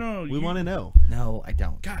know. No. We want to know. No, I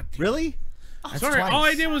don't. God, really? Sorry, twice. all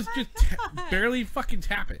I did was just barely fucking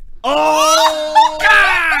tap it. Oh!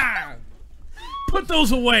 God! Put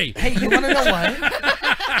those away. Hey, you want to know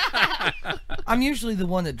what? I'm usually the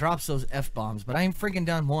one that drops those F-bombs, but I ain't freaking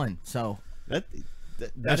done one, so.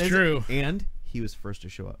 That's true. And he was first to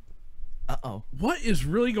show up. Uh-oh. What is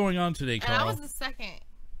really going on today, Carl? I was the second.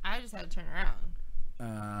 I just had to turn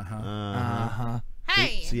around.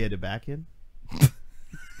 Hey! So you had to back in?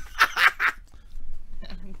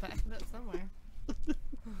 Back it up somewhere.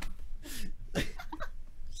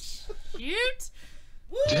 Shoot.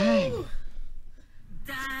 Dang.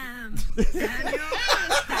 Damn. Daniel,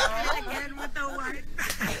 back at it again with the white.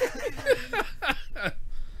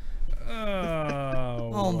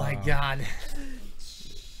 Oh my God.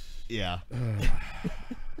 Yeah.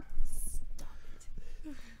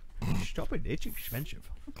 Stop it. It's expensive.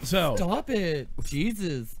 So Stop it.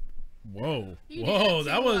 Jesus. whoa, You whoa, did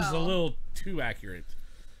that too was a well. little too accurate.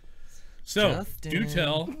 So do Justin.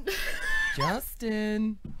 tell.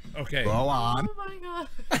 Justin. Okay. Go on. Oh my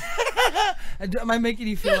God. Am I making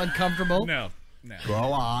you feel uncomfortable? No. Go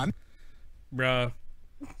on. Bruh,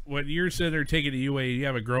 when you're sitting there taking a UA, you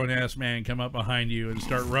have a grown-ass man come up behind you and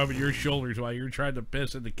start rubbing your shoulders while you're trying to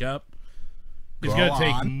piss in the cup. It's Go going to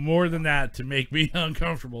take on. more than that to make me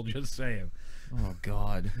uncomfortable, just saying. Oh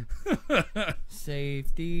God.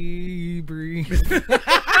 Safety breathe.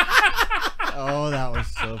 Oh, that was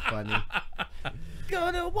so funny.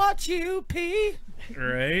 Gonna watch you pee.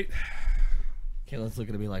 Right? Kayla's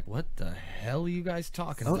looking at me like, what the hell are you guys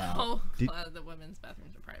talking about? Oh, Did- glad the women's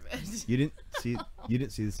bathrooms are private. You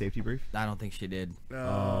didn't see the safety brief? I don't think she did.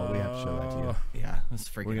 Oh, we have to show that to you. Yeah, that's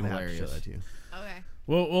freaking We're gonna hilarious. have to show that to you. Okay.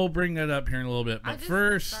 We'll bring that up here in a little bit. I But just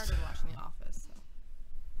first, started watching The Office. So.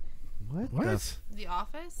 What? what? The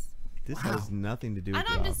Office? This has nothing to do with I know,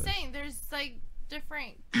 the I'm just office. saying, there's like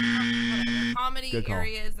different whatever, comedy Good call.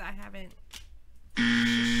 areas I haven't.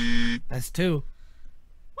 That's 2.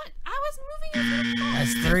 What? I was moving into the phone.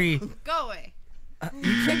 That's 3. Go away.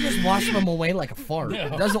 You can't just wash them away like a fart. No.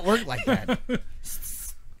 It doesn't work like that.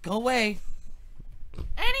 Go away.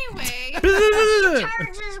 Anyway,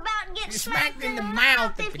 Charge is about to get Smacked in the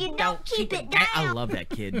mouth if you don't keep it down. I love that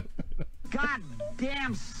kid.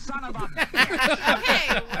 Goddamn son of a.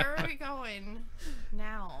 okay, where are we going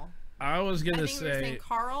now? I was going I to think we were saying say,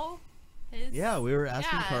 Carl. His, Yeah, we were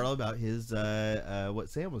asking Yeah. Carl about his what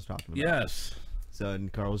Sam was talking about. yes. So,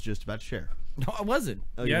 and Carl was just about to share. No, I wasn't.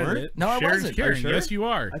 Oh, you Yeah, weren't? it- No, I Sharon's wasn't. Karen. Are you sure? Yes, you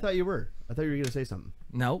are. I thought you were. I thought you were going to say something.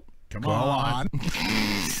 Nope. Come Go on. on.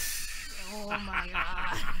 Oh my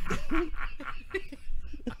god.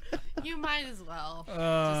 You might as well.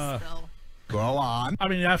 Just still. Go on. I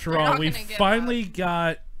mean, after We're all, not we gonna give finally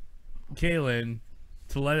got Kaylin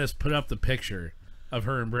to let us put up the picture of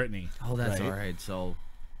her and Brittany. Oh, that's Right. all right. So,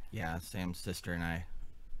 yeah, Sam's sister and I,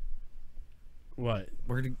 What?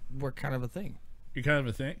 we're kind of a thing. You kind of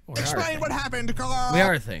a thing? We are a Explain thing. what happened, Carl. We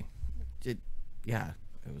are a thing. Yeah,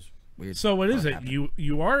 it was weird. So what is it? happened.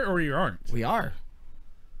 You are or you aren't? We are.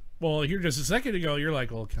 Well, here just a second ago, you're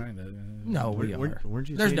like, well, kind of. No, we are. Weren't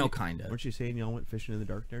you There's saying no you- kind of. Weren't you saying y'all went fishing in the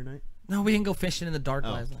dark the other night? No, we didn't go fishing in the dark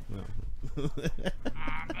Oh. last night. Well.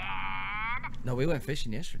 No, we went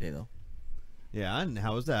fishing yesterday though. Yeah, and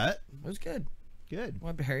how was that? It was good. Good.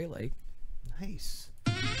 Went to Harry Lake. Nice.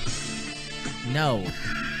 No.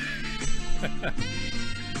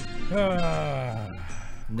 Ah.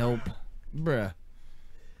 Nope. Bruh.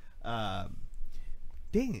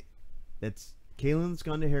 Dang it. That's Kaylin's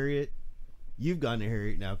gone to Harriet. You've gone to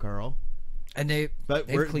Harriet now, Carl. And But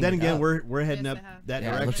they've cleaned then it again, up. we're heading Yes, up they have. that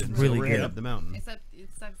Yeah, it looks direction. really so we're heading good. up the mountain. Except it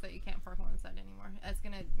sucks that you can't park on one side anymore. That's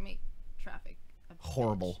gonna make traffic a bitch.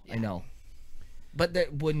 horrible. Yeah. I know. But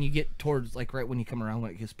when you get towards, like, right when you come around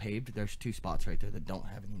when it gets paved, there's 2 spots right there that don't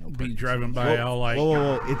have any Be parking driving spaces. by all like,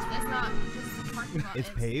 Whoa. It's It's not just the parking lot. it's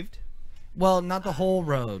paved. Well, not the whole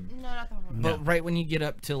road, No, not the whole road. but right when you get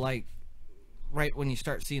up to, like, right when you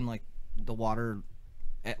start seeing, like, the water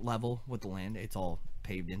at level with the land, it's all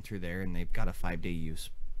paved in through there, and they've got a 5-day use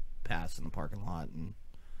pass in the parking lot, and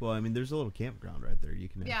Well, I mean, there's a little campground right there. You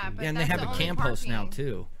can. Yeah, actually- but yeah, and they that's have the a only camp host now parking.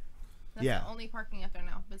 too. That's Yeah. the only parking up there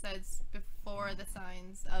now, besides before the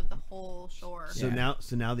signs of the whole shore. So Yeah.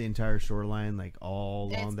 now the entire shoreline, like all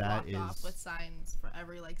along It's that, blocked is off with signs for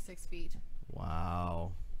every like 6 feet.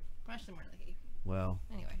 wow. Actually, more like 8. Well,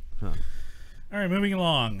 Anyway. all right, moving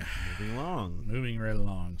along. moving along. Moving right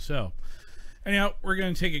along. So, anyhow, we're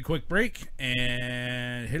going to take a quick break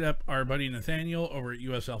and hit up our buddy Nathaniel over at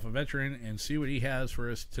US Alpha Veteran and see what he has for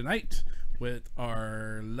us tonight with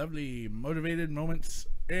our lovely motivated moments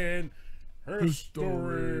and her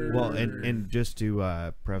story. Well, and just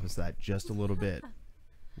to preface that just a little bit,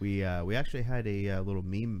 we actually had a little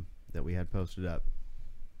meme that we had posted up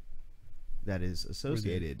that is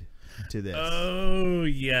associated to this. Oh,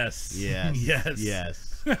 yes. Yes. Yes. Yes.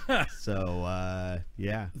 So,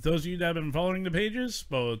 yeah. Those of you that have been following the pages,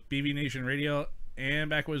 both BB Nation Radio and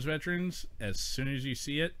Backwoods Veterans, as soon as you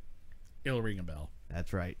see it, it'll ring a bell.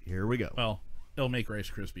 That's right. Here we go. Well, it'll make Rice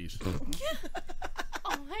Krispies.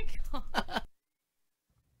 Oh my god.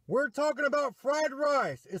 We're talking about fried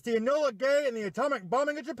rice. It's the Enola Gay and the atomic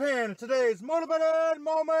bombing of Japan. Today's motivated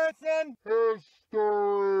moments and history.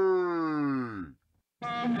 In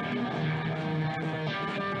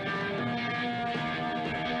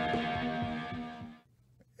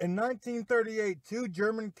 1938, two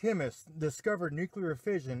German chemists discovered nuclear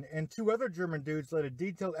fission, and two other German dudes led a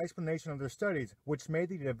detailed explanation of their studies, which made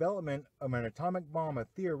the development of an atomic bomb a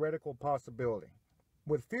theoretical possibility.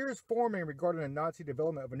 With fears forming regarding the Nazi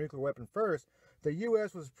development of a nuclear weapon first, the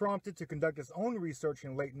U.S. was prompted to conduct its own research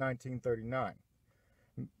in late 1939.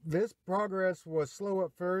 This progress was slow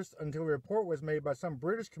at first until a report was made by some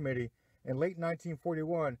British committee in late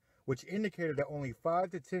 1941, which indicated that only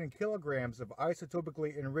 5 to 10 kilograms of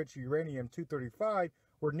isotopically enriched uranium-235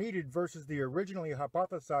 were needed versus the originally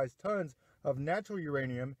hypothesized tons of natural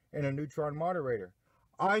uranium in a neutron moderator.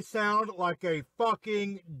 I sound like a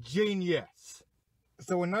fucking genius.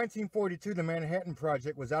 So in 1942, the Manhattan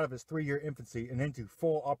Project was out of its 3-year infancy and into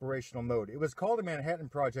full operational mode. It was called the Manhattan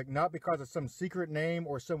Project not because of some secret name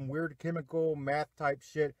or some weird chemical math type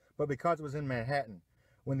shit, but because it was in Manhattan.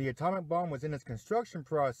 When the atomic bomb was in its construction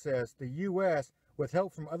process, the U.S., with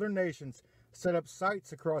help from other nations, set up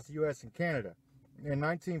sites across the U.S. and Canada. In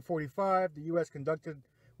 1945, the U.S. conducted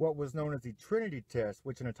what was known as the Trinity Test,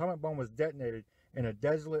 which an atomic bomb was detonated in a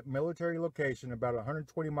desolate military location about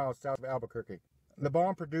 120 miles south of Albuquerque. The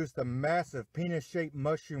bomb produced a massive penis-shaped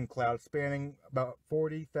mushroom cloud spanning about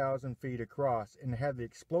 40,000 feet across and had the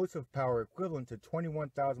explosive power equivalent to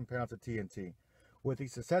 21,000 pounds of TNT. With the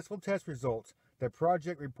successful test results, the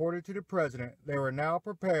project reported to the president they were now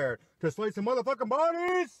prepared to slay some motherfucking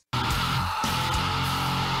bodies!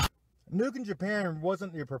 Nuking Japan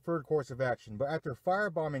wasn't the preferred course of action, but after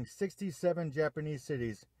firebombing 67 Japanese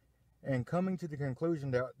cities and coming to the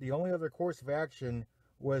conclusion that the only other course of action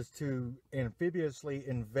was to amphibiously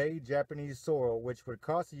invade Japanese soil, which would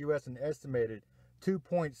cost the U.S. an estimated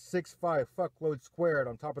 2.65 fuckload squared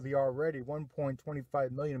on top of the already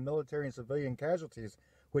 1.25 million military and civilian casualties,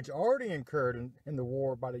 which already incurred in the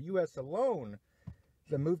war by the U.S. alone,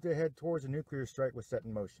 the move to head towards a nuclear strike was set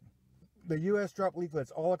in motion. The U.S. dropped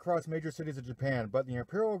leaflets all across major cities of Japan, but the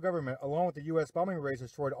imperial government, along with the U.S. bombing raids,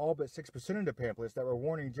 destroyed all but 6% of the pamphlets that were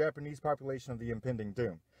warning Japanese population of the impending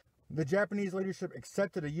doom. The Japanese leadership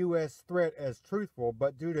accepted a U.S. threat as truthful,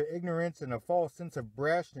 but due to ignorance and a false sense of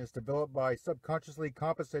brashness developed by subconsciously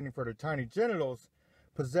compensating for their tiny genitals,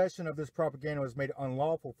 possession of this propaganda was made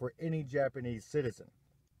unlawful for any Japanese citizen.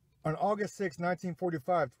 On August 6,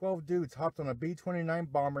 1945, 12 dudes hopped on a B-29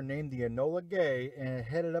 bomber named the Enola Gay and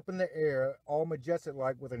headed up in the air, all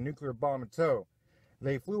majestic-like with a nuclear bomb in tow.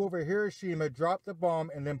 They flew over Hiroshima, dropped the bomb,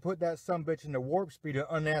 and then put that sumbitch into warp speed and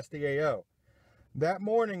unasked the AO. That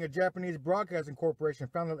morning, a Japanese broadcasting corporation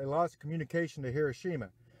found that they lost communication to Hiroshima.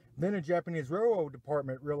 Then a Japanese railroad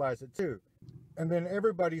department realized it too. And then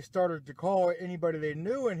everybody started to call anybody they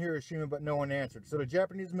knew in Hiroshima, but no one answered. So the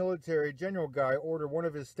Japanese military general guy ordered one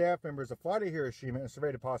of his staff members to fly to Hiroshima and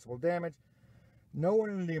survey the possible damage. No one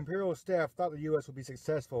in the imperial staff thought the U.S. would be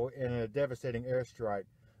successful in a devastating airstrike.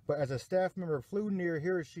 But as a staff member flew near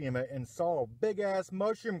Hiroshima and saw a big-ass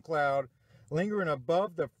mushroom cloud lingering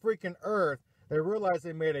above the freaking earth, they realized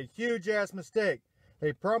they made a huge-ass mistake.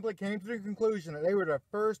 They promptly came to the conclusion that they were the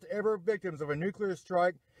first ever victims of a nuclear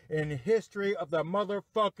strike in the history of the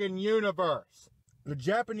motherfucking universe. The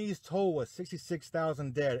Japanese toll was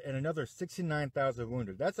 66,000 dead and another 69,000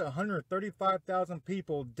 wounded. That's 135,000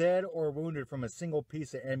 people dead or wounded from a single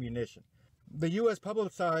piece of ammunition. The U.S.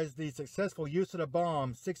 publicized the successful use of the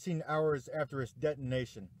bomb 16 hours after its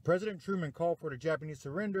detonation. President Truman called for the Japanese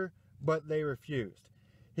surrender, but they refused.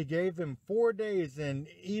 He gave them 4 days and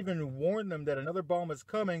even warned them that another bomb was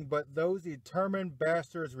coming, but those determined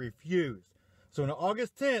bastards refused. So on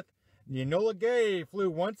August 10th, the Enola Gay flew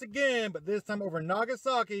once again, but this time over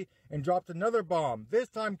Nagasaki, and dropped another bomb, this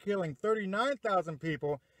time killing 39,000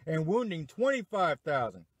 people and wounding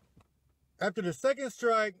 25,000. After the second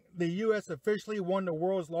strike, the U.S. officially won the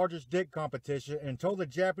world's largest dick competition and told the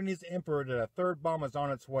Japanese emperor that a third bomb was on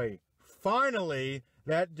its way. Finally,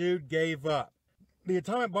 that dude gave up. The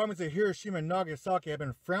atomic bombings of Hiroshima and Nagasaki have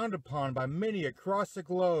been frowned upon by many across the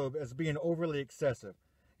globe as being overly excessive.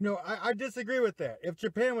 You know, I disagree with that. If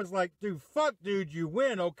Japan was like, dude, you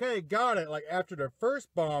win, okay, got it, like after the first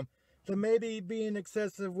bomb, then maybe being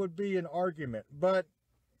excessive would be an argument, but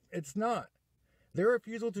it's not. Their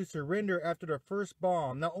refusal to surrender after the first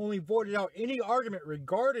bomb not only voided out any argument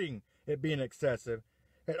regarding it being excessive,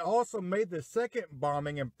 it also made the second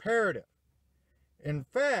bombing imperative. In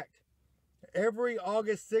fact, every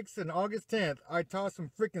August 6th and August 10th, I toss some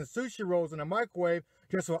freaking sushi rolls in the microwave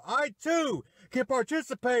just so I, too, can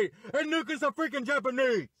participate in nuking some freaking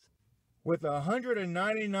Japanese. With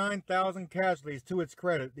 199,000 casualties to its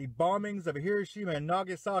credit, the bombings of Hiroshima and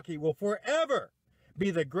Nagasaki will forever be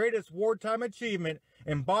the greatest wartime achievement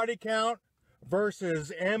in body count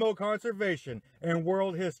versus ammo conservation in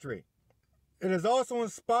world history. It has also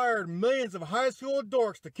inspired millions of high school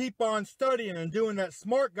dorks to keep on studying and doing that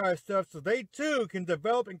smart guy stuff so they too can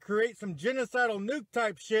develop and create some genocidal nuke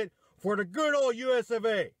type shit for the good old US of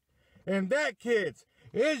A. And that, kids,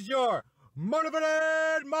 is your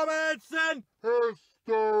motivated moments in history.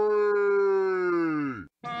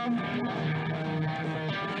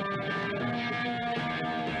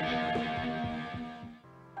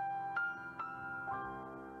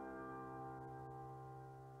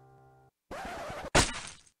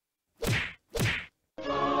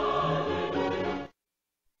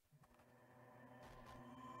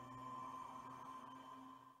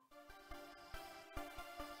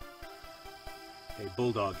 Hey,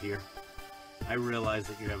 Bulldog here. I realize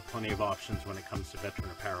that you have plenty of options when it comes to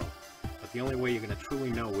veteran apparel, but the only way you're going to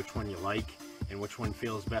truly know which one you like and which one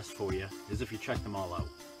feels best for you is if you check them all out.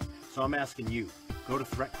 So I'm asking you, go to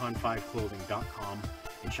threatcon5clothing.com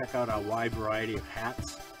and check out our wide variety of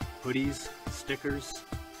hats, hoodies, stickers,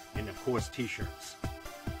 and of course t-shirts.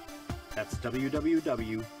 That's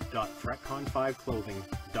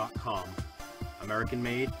www.threatcon5clothing.com. American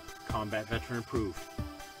made, combat veteran approved.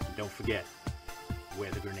 And don't forget,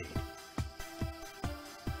 wear the grenade.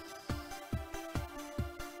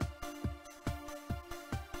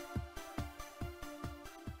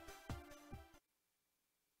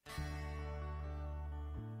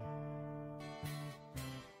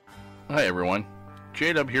 Hi everyone,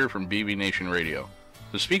 J-Dub here from BB Nation Radio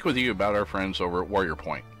to speak with you about our friends over at Warrior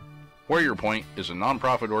Point. Warrior Point is a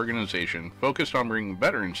non-profit organization focused on bringing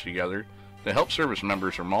veterans together to help service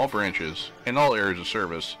members from all branches and all areas of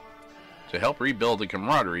service to help rebuild the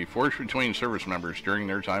camaraderie forged between service members during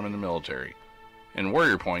their time in the military. And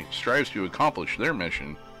Warrior Point strives to accomplish their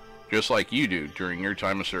mission just like you do during your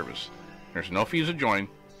time of service. There's no fees to join,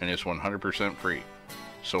 and it's 100% free.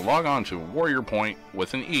 So log on to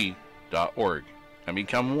warriorpoint.org and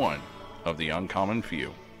become one of the uncommon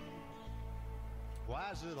few.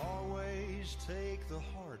 Why's it always take the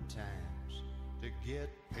hard times to get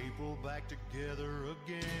people back together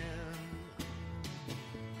again?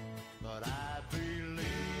 But I believe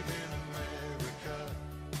in America.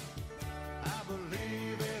 I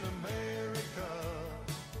believe in America.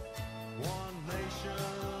 One nation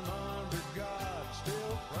under God,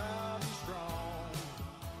 still proud and strong.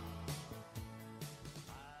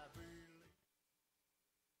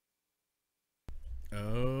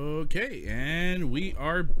 Okay, and we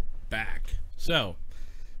are back. So,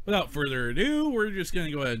 without further ado, we're just going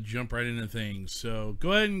to go ahead and jump right into things. So,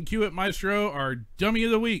 go ahead and cue it, Maestro, our Dummy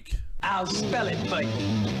of the Week. I'll spell it for you.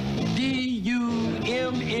 D-U-M-M-Y.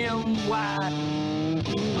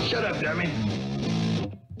 Shut up, dummy.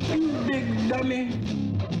 You big dummy.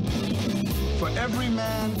 For every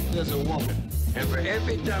man, there's a woman. And for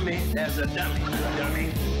every dummy, there's a dummy.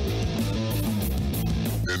 Dummy.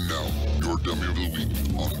 And now, your Dummy of the Week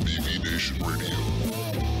on BB Nation Radio.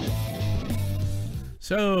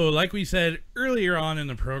 So, like we said earlier on in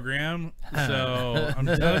the program, so I'm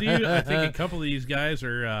telling you, I think a couple of these guys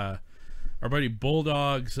are our buddy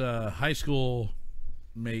Bulldog's high school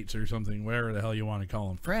mates or something, whatever the hell you want to call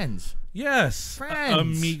them. Friends. Yes. Friends.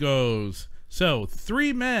 Amigos. So,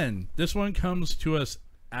 3 men. This one comes to us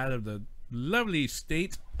out of the lovely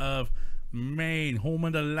state of Maine, home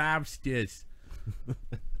of the lobsters.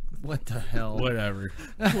 What the hell? Whatever.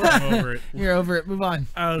 I'm over it. You're over it. Move on.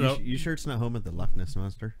 I don't know. You sure it's not home at the Loch Ness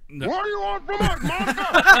Monster? No. What do you want from us, Monica?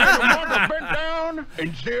 And the Monica bent down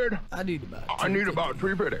and said, I need about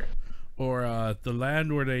 350. Or the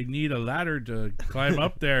land where they need a ladder to climb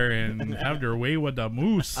up there and have their way with the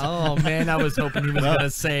moose. Oh, man, I was hoping he was going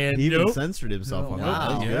to say it. He even Nope. censored himself on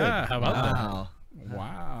Wow. that. Yeah, how about Wow. that?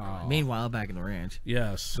 Wow. Meanwhile, back in the ranch.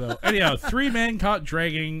 Yes. So, anyhow, 3 men caught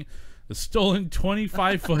dragging a stolen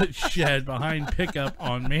 25-foot shed behind pickup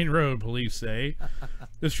on Main Road, police say.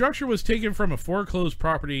 The structure was taken from a foreclosed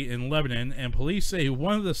property in Lebanon, and police say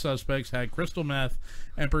one of the suspects had crystal meth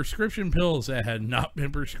and prescription pills that had not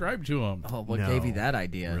been prescribed to him. Oh, what gave you that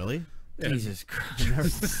idea? Really? Jesus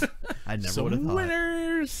Christ. I never Some would have thought.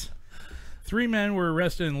 winners. 3 men were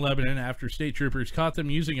arrested in Lebanon after state troopers caught them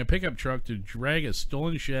using a pickup truck to drag a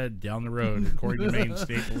stolen shed down the road, according to Maine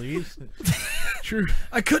State Police. True.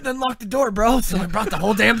 I couldn't unlock the door, bro, so I brought the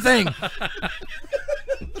whole damn thing.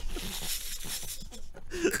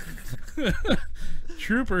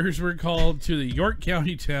 Troopers were called to the York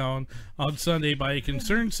County town on Sunday by a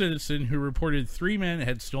concerned citizen who reported 3 men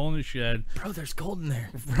had stolen a shed Bro, there's gold in there.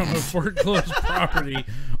 from a foreclosed property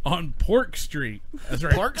on Pork Street. That's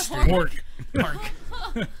right. Pork Street? Pork. Park.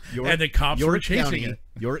 And the cops were chasing it.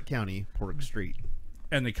 York County, Pork Street.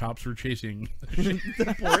 and the cops were chasing.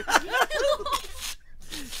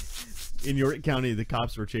 In York County, the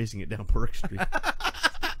cops were chasing it down Pork Street.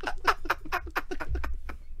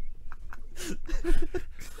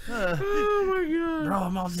 Oh my god! Bro,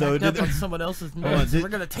 I'm all So jacked did up on someone else's mess. We're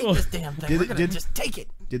gonna take this damn thing. We're gonna just take it.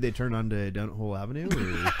 Did they turn onto Donut Avenue?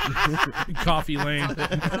 Or? Coffee Lane.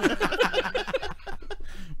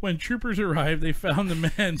 When troopers arrived, they found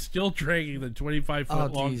the men still dragging the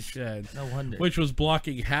 25-foot long shed, no wonder, which was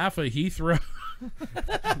blocking half of Heathrow.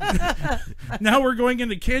 Now we're going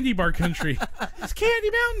into candy bar country. It's Candy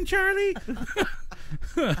Mountain, Charlie.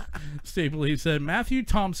 State Police said Matthew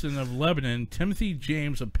Thompson of Lebanon, Timothy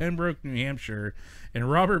James of Pembroke, New Hampshire, and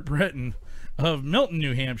Robert Breton of Milton,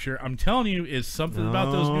 New Hampshire. I'm telling you, is something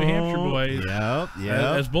about those New Hampshire boys. Yep.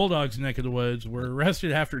 As Bulldogs' neck of the woods were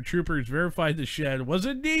arrested after troopers verified the shed was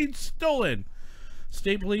indeed stolen.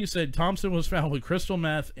 State Police said Thompson was found with crystal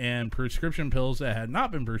meth and prescription pills that had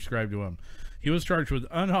not been prescribed to him. He was charged with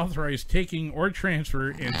unauthorized taking or transfer,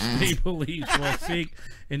 and State Police will seek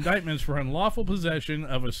indictments for unlawful possession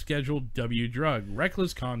of a Schedule W drug,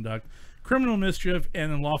 reckless conduct, criminal mischief,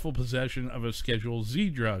 and unlawful possession of a Schedule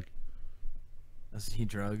Z drug. A Z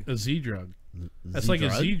drug? A Z drug. That's like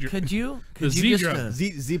a Z drug. Could you Z just drug.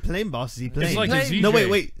 Z plane boss, Z plane. It's like a ZJ. No,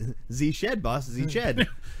 wait. Z shed boss, Z shed.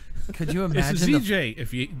 Could you imagine? It's a ZJ.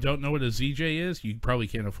 If you don't know what a ZJ is, you probably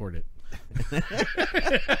can't afford it.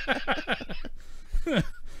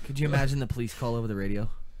 Could you imagine the police call over the radio?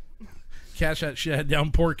 Catch that shed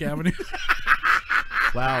down Pork Avenue.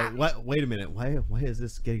 Wow. What? Wait a minute. Why is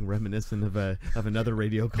this getting reminiscent of another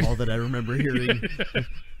radio call that I remember hearing?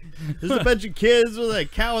 There's a bunch of kids with a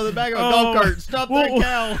cow in the back of a golf cart. Stop that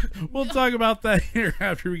cow. We'll talk about that here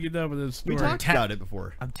after we get done with this story. We talked about it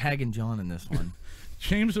before. I'm tagging John in this one.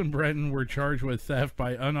 James and Breton were charged with theft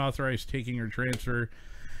by unauthorized taking or transfer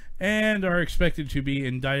and are expected to be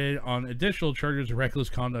indicted on additional charges of reckless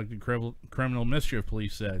conduct and criminal mischief,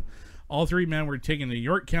 police said. All three men were taken to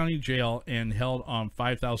York County Jail and held on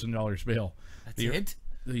 $5,000 bail. That's it?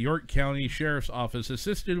 The York County Sheriff's Office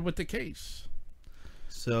assisted with the case.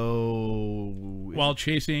 So... While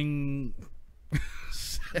chasing...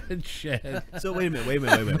 said shed. So wait a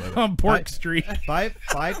minute. On Pork Street.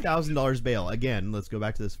 $5,000 bail. Again, let's go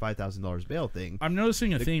back to this $5,000 bail thing. I'm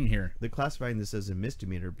noticing a theme here. They're classifying this as a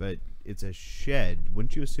misdemeanor, but it's a shed.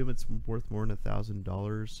 Wouldn't you assume it's worth more than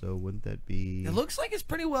 $1,000? So wouldn't that be? It looks like it's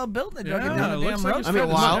pretty well built. They drug it Yeah, down it the looks damn like road it's for a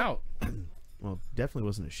filled while. out. Well, definitely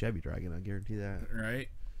wasn't a Chevy Dragon. I guarantee that. Right?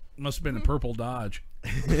 Must have been a purple Dodge.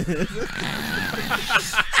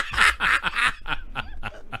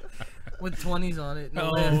 With 20s on it.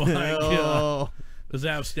 No Oh lift. my god. Does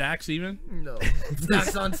that have stacks even? No.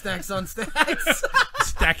 Stacks on stacks on stacks.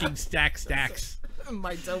 Stacking stacks.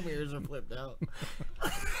 My toe mirrors are flipped out.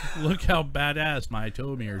 Look how badass my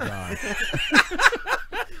toe mirrors are.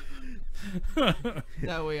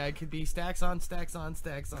 That way I could be stacks on stacks on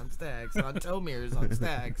stacks on stacks on toe mirrors on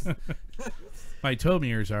stacks. My toe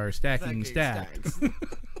mirrors are stacking stacks.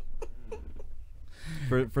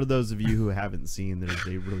 For those of you who haven't seen, there's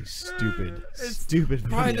a really stupid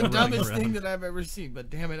Probably video the dumbest running thing around. that I've ever seen, but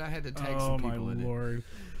damn it, I had to tag Oh some my people in lord!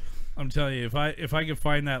 I'm telling you, if I could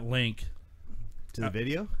find that link to the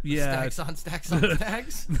video, it. yeah, Stacks on stacks on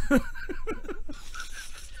stacks.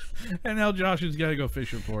 and now Josh is gonna go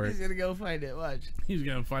fishing for it. He's gonna go find it. Watch. He's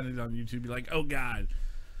gonna find it on YouTube. Be like, oh god,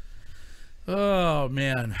 oh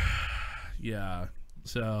man, yeah.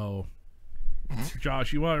 So,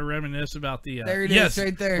 Josh, you want to reminisce about the? There it yes, is,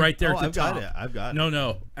 right there. right there. Oh, at the I've top. got it. I've got it.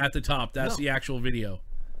 No, at the top. That's the actual video.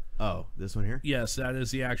 Oh, this one here? Yes, that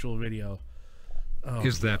is the actual video. Oh,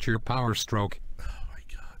 Is that your power stroke? oh my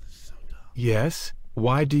god, this is so dumb. Yes,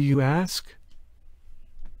 why do you ask?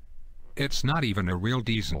 It's not even a real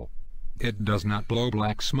diesel. It does not blow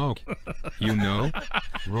black smoke. You know?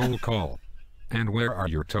 Roll call. And where are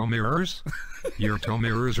your toe mirrors? Your toe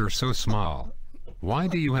mirrors are so small. Why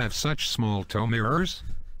do you have such small toe mirrors?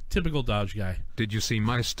 Typical Dodge guy. Did you see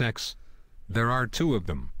my stacks? There are 2 of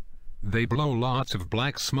them. They blow lots of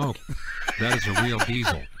black smoke. That is a real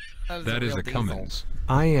diesel. That is a Cummins.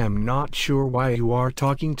 I am not sure why you are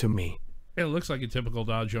talking to me. It looks like a typical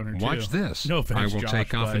Dodge owner too. Watch this. No offense, I will Josh,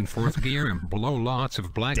 take off but- in 4th gear and blow lots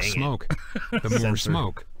of black smoke. The more Censored.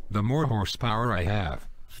 smoke, the more horsepower I have.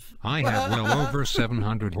 I have well over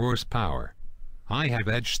 700 horsepower. I have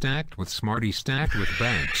edge stacked with Smarty, stacked with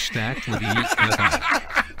bank, stacked with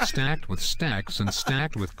ESI, stacked with stacks, and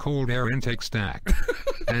stacked with cold air intake stack.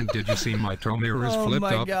 And did you see my toe mirrors flipped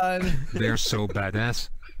my up? god. They're so badass.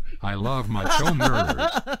 I love my toe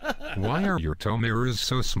mirrors. Why are your toe mirrors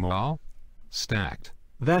so small? Stacked.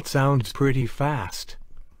 That sounds pretty fast.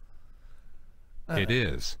 It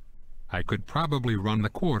is. I could probably run the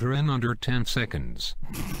quarter in under 10 seconds.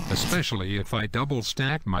 Especially if I double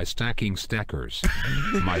stack my stacking stackers.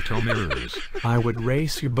 My toe mirrors. I would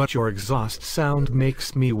race you, but your exhaust sound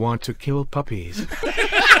makes me want to kill puppies.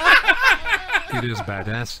 It is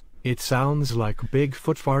badass. It sounds like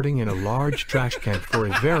Bigfoot farting in a large trash can for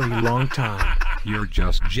a very long time. You're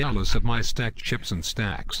just jealous of my stacked chips and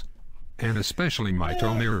stacks. And especially my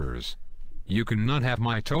toe mirrors. You cannot have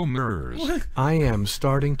my toe mirrors. I am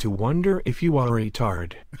starting to wonder if you are a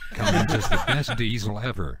retard. Cummins is the best diesel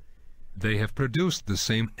ever. They have produced the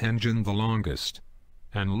same engine the longest.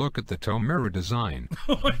 And look at the toe mirror design.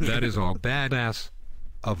 That is all badass.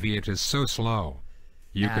 A V8 is so slow.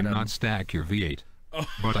 You cannot stack your V8.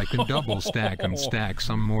 But I can double stack and stack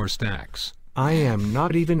some more stacks. I am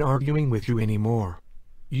not even arguing with you anymore.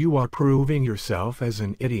 You are proving yourself as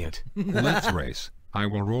an idiot. Let's race. I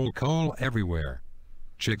will roll coal everywhere.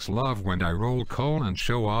 Chicks love when I roll coal and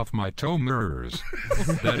show off my toe mirrors.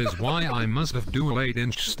 That is why I must have dual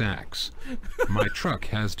 8-inch stacks. My truck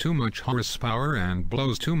has too much horsepower and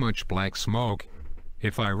blows too much black smoke.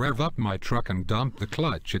 If I rev up my truck and dump the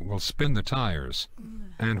clutch, it will spin the tires.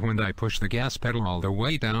 And when I push the gas pedal all the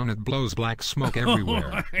way down, it blows black smoke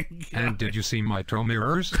everywhere. And did you see my toe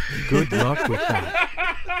mirrors? Good luck with that.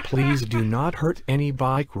 Please do not hurt any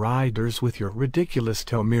bike riders with your ridiculous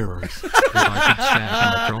toe mirrors. If I could stack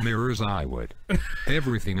my toe mirrors, I would.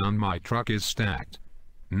 Everything on my truck is stacked.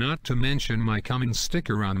 Not to mention my Cummins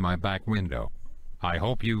sticker on my back window. I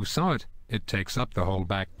hope you saw it. It takes up the whole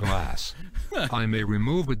back glass. I may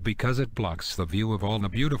remove it because it blocks the view of all the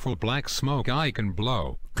beautiful black smoke I can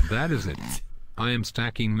blow. That is it. I am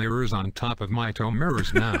stacking mirrors on top of my toe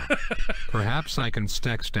mirrors now. Perhaps I can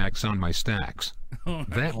stack stacks on my stacks.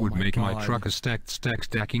 That would make my truck a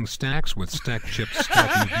stacking stacks with stacked chips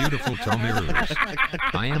stacking beautiful toe mirrors.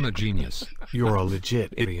 I am a genius. You're a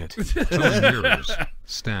legit idiot. Toe mirrors.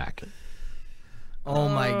 Stack. Oh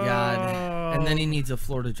my god. And then he needs a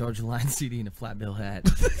Florida Georgia Line CD and a flat bill hat.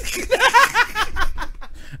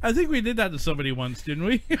 I think we did that to somebody once, didn't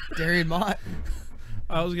we? Darian Mott.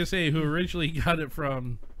 I was going to say, who originally got it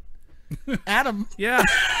from... Adam. Yeah.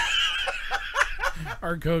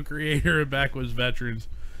 Our co-creator and back was Veterans.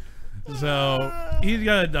 So, he's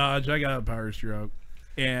got a Dodge, I got a Power Stroke.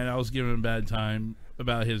 And I was giving him a bad time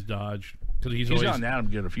about his Dodge. Because he's always gotten Adam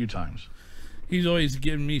good a few times. He's always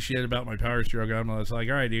giving me shit about my Power Stroke. I'm always like,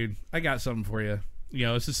 all right, dude, I got something for you. You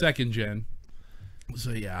know, it's the second gen.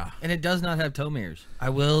 So, yeah. And it does not have toe mirrors. I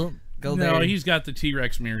will go there. No, he's got the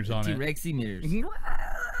T-Rex mirrors on it. T-Rexy mirrors.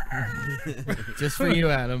 Just for you,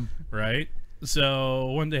 Adam. Right? So,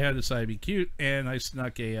 one day I decided to be cute, and I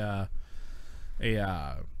snuck a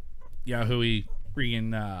Yahoo-y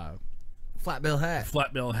freaking... flat bill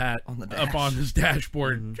hat on the dash. Up on his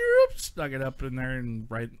dashboard. Stuck it up in there, and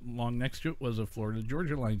right along next to it was a Florida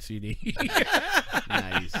Georgia Line CD.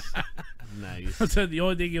 Nice. Nice. I said the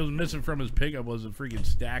only thing he was missing from his pickup was the freaking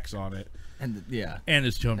stacks on it. And and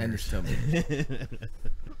his toe mirrors.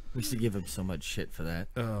 We used to give him so much shit for that.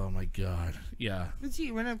 Oh my god. Yeah. Let's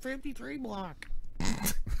see, we're in a 53 block.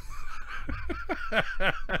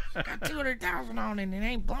 Got 200,000 on it and it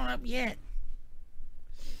ain't blown up yet.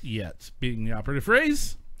 Yet being the operative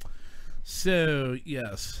phrase. So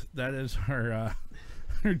yes, that is our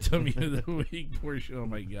tummy of the week portion. Oh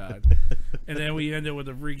my god. And then we end it with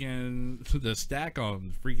the stack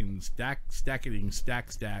on freaking stacking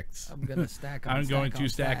stacks. I'm gonna stack on I'm stack going on to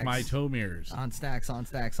stack stacks. my toe mirrors. On stacks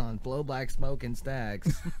on blow black smoke and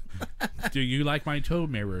stacks. Do you like my toe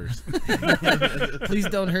mirrors? Please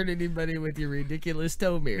don't hurt anybody with your ridiculous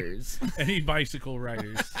toe mirrors. Any bicycle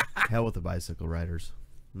riders? Hell with the bicycle riders.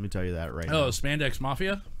 Let me tell you that right now. Oh, Spandex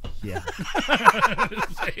Mafia? Yeah.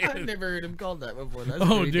 I've never heard him called that before. That's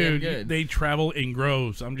pretty damn good. They travel in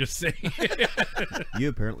groves. I'm just saying. You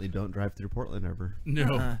apparently don't drive through Portland ever.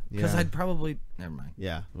 No. Because I'd probably... Never mind.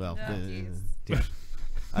 Yeah, well... No,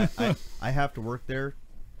 I have to work there,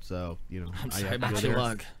 so, you know... I'm I sorry have to about go your there.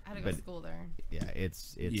 luck. I had to go to school there. Yeah,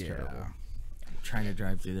 it's terrible. Trying to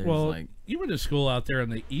drive through there Well, is like... you went to school out there on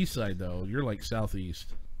the east side, though. You're like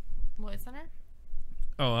southeast. Lloyd Center?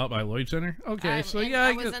 Oh, out by Lloyd Center? Okay, so yeah.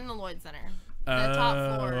 I was in the Lloyd Center. The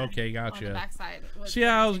top floor. Okay, gotcha. On the backside. So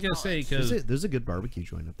yeah, I was going to say, because... There's a good barbecue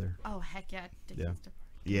joint up there. Oh, heck yeah.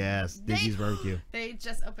 Yes, Dickie's Barbecue. They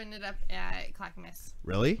just opened it up at Clackamas.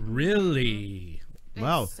 Really? Really?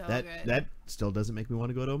 Wow, so that good. that still doesn't make me want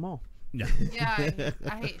to go to a mall. No. Yeah,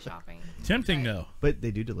 I hate shopping. Tempting, though. But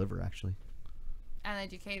they do deliver, actually. And they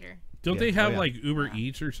do cater. Don't Yeah. they have, Oh, yeah. like, Uber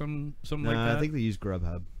Eats or something like that? I think they use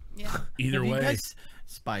Grubhub. Yeah. Either Have you way. guys,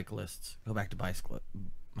 Spike lists. Go back to bicycle.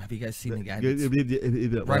 Have you guys seen the guy What?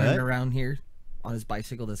 that's running around here on his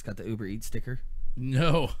bicycle that's got the Uber Eats sticker?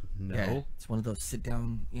 No. Yeah, it's one of those sit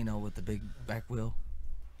down, with the big back wheel.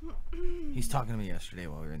 He's talking to me yesterday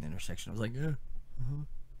while we were in the intersection. I was like, yeah.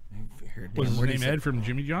 I heard, Was his what he name said. Ed from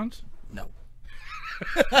Jimmy John's? No.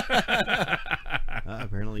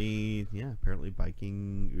 Apparently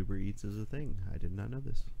biking Uber Eats is a thing. I did not know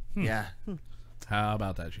this. Yeah. How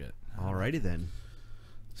about that shit? Alrighty then.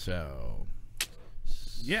 So,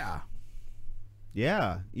 yeah.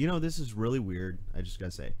 Yeah. This is really weird. I just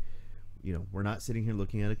gotta say, we're not sitting here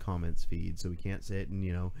looking at a comments feed, so we can't sit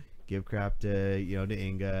and, give crap to, to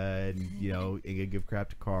Inga and, Inga give crap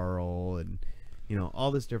to Carl and,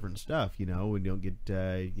 all this different stuff, we don't get,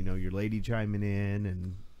 your lady chiming in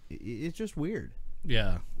and it's just weird.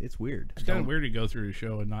 Yeah. It's weird. It's kind of weird to go through the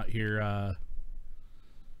show and not hear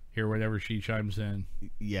whatever she chimes in.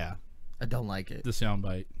 Yeah. I don't like it. The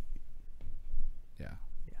soundbite. Yeah.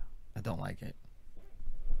 I don't like it.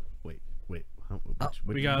 Wait.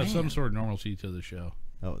 We got some sort of normalcy to the show.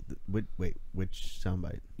 Oh, which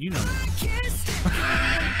soundbite? You know.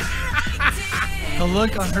 The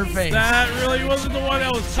look on her face. That really wasn't the one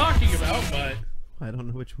I was talking about, but I don't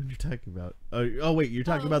know which one you're talking about. Oh wait, you're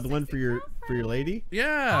talking about the one for your lady?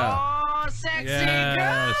 Yeah. Oh, sexy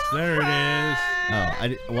yes, girl. there it is.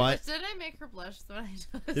 Oh, what? Did I make her blush? That's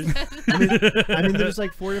what I just There's, I mean, there's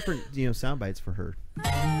like 4 different sound bites for her.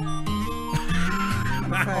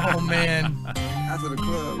 Oh man. After the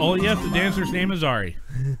club. Oh yes, the dancer's name is Ari.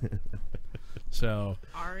 So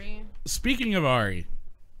Ari. Speaking of Ari.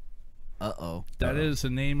 Uh-oh. That is the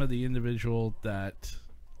name of the individual that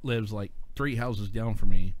lives like 3 houses down from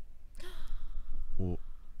me. Oh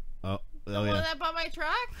The one yeah. that bought my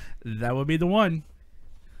truck? That would be the one.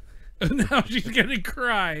 Now she's gonna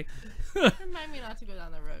cry. Remind me not to go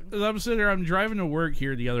down the road. As I'm sitting there, I'm driving to work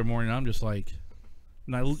here the other morning. I'm just like,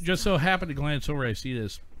 and I just so happen to glance over. I see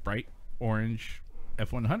this bright orange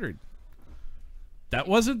F100 that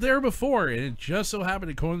wasn't there before, and it just so happened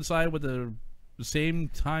to coincide with the same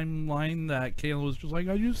timeline that Kayla was just like,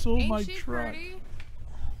 I just sold Ain't my she truck. pretty?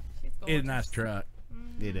 In that truck.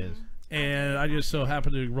 It is. And I just so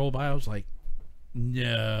happened to roll by. I was like,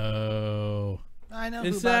 no. I know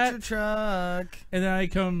Is who that- bought your truck. And then I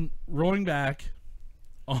come rolling back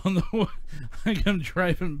on the I come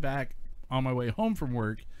driving back on my way home from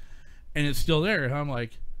work, and it's still there. And I'm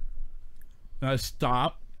like, and I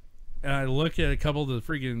stop and I look at a couple of the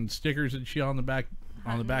freaking stickers and shit on the back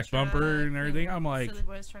bumper and everything. I'm like, Silly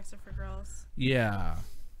boys trucks are for girls. yeah.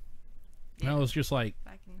 And I was just like,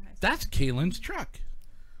 Back in high school. that's Kaylin's truck.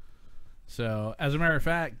 So, as a matter of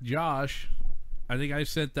fact, Josh, I think I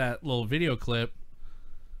sent that little video clip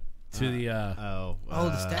to the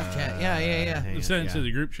the staff chat. Yeah. I sent it to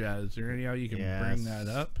the group chat. Is there any how you can bring that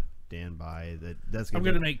up? Stand by. That's I'm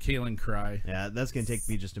gonna make Kaylin cry. Yeah, that's gonna take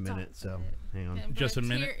me just a minute. So hang on. Just a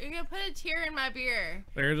minute. You're gonna put a tear in my beer.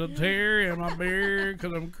 There's a tear in my beer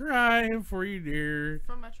because I'm crying for you, dear.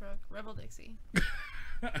 From my truck, Rebel Dixie.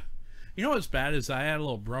 You know what's bad is I had a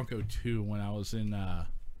little Bronco too when I was in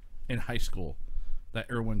high school. That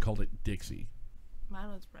Erwin called it Dixie. Mine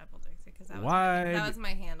was Rebel Dixie because that Why was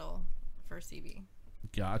my handle for CB.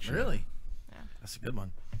 Gotcha. Really? Yeah. That's a good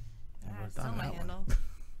one. Yeah, Never it's thought still of my that one. handle.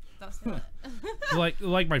 Don't steal it.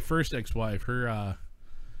 like my first ex-wife, her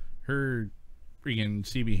freaking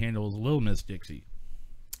CB handle was Little Miss Dixie.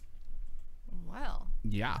 Well.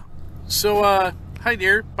 Yeah. So, hi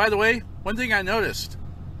dear. By the way, one thing I noticed.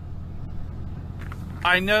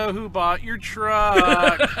 I know who bought your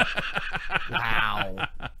truck. Wow.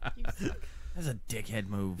 That's a dickhead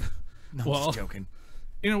move. No, I'm just joking.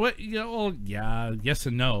 You know what? Well, yeah, yes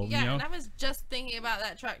and no. Yeah, you know? and I was just thinking about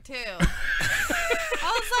that truck too.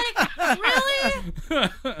 I was like,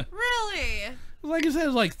 really? Really? Like I said,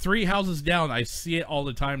 it's like 3 houses down. I see it all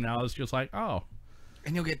the time now. It's just like, oh.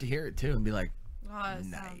 And you'll get to hear it too and be like, Oh,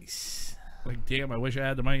 nice. Like, damn, I wish I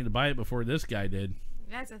had the money to buy it before this guy did.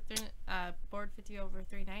 That's a board 50 over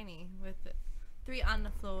 390 with 3 on the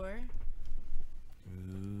floor.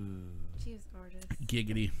 Ooh. She was gorgeous.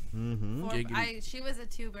 Giggity. Mm-hmm. Giggity. She was a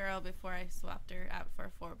 2-barrel before I swapped her out for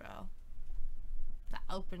a 4-barrel. That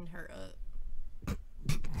opened her up.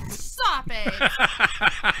 Stop it!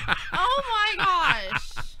 Oh my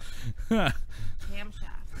gosh!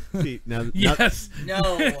 Camshaft. See, now, yes.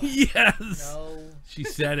 No. Yes. No. She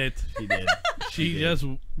said it. She did. She just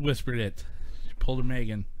whispered it. She pulled a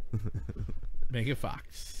Megan. Megan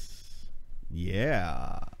Fox.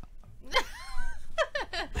 Yeah.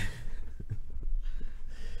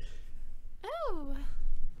 Oh.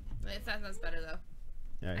 That sounds better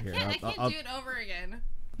though. All right, here, I can't do it over again.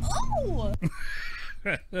 Oh!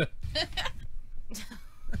 Oh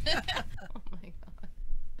my god.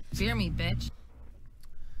 Fear me, bitch.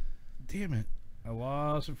 damn it. I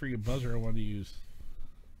lost a freaking buzzer I wanted to use.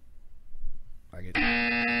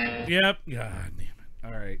 Yep. God damn it.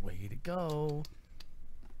 All right. Way to go.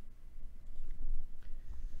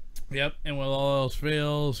 Yep. And when all else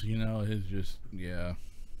fails, it's just, yeah.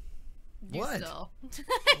 What?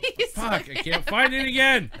 Fuck, I can't find it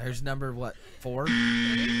again. There's number, what, 4?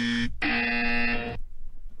 Dash,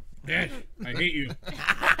 I hate you.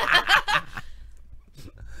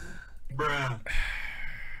 Bruh.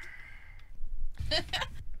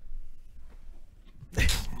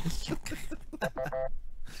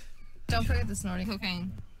 Don't forget the snorting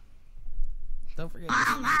cocaine. Don't forget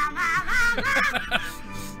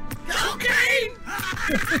cocaine!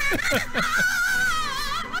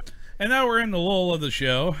 And now we're in the lull of the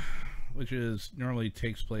show, which normally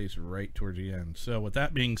takes place right towards the end. So with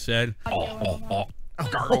that being said, Gargle,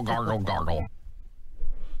 gargle, gargle.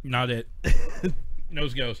 Not it.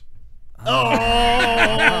 Nose goes. Not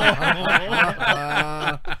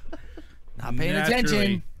paying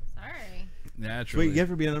attention. Sorry. Naturally. Wait, you have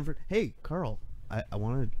to be on. Hey, Carl, I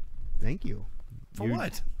want to thank you. For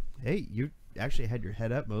what? Hey, you actually had your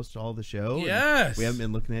head up most all the show. Yes. We haven't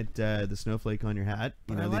been looking at the snowflake on your hat.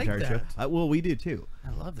 I the like entire that. show. Well, we do too. I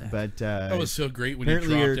love that. But that was so great when you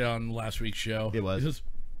dropped it on last week's show. It was. Just,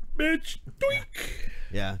 bitch, doink.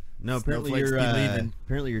 Yeah. No, apparently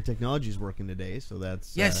your technology is working today, so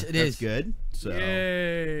that's yes, it is good. So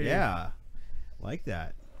yay. Yeah, like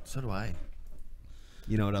that. So do I.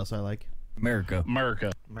 You know what else I like? America.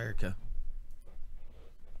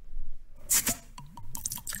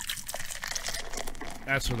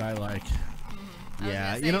 That's what I like.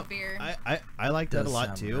 Yeah, beer. I like that a lot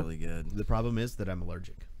sound too. really good. The problem is that I'm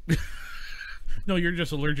allergic. No, you're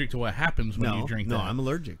just allergic to what happens when you drink that. No, I'm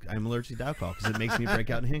allergic. I'm allergic to alcohol because it makes me break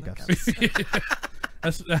out in handcuffs.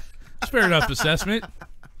 That's fair enough assessment.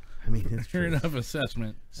 I mean, it's fair true. enough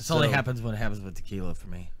assessment. This only happens when it happens with tequila for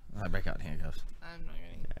me. I break out in handcuffs. I'm not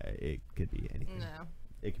gonna. It could be anything. No.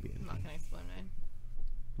 It could be anything. I'm not gonna explain mine.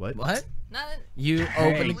 What? What? Nothing. You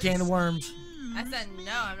opened a can of worms. I said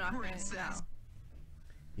no. I'm not gonna. No.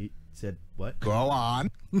 He said what? Go on.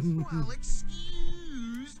 Well,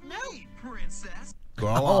 excuse me, princess. Go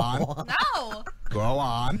on. No. Go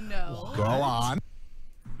on. No. Go on.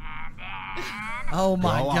 Oh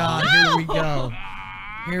my Go God! on. Here we go.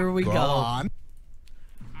 Here we Go go. on.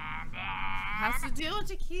 Has to deal with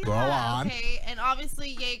tequila. Go on. Okay, and obviously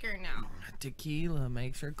Jaeger now. Tequila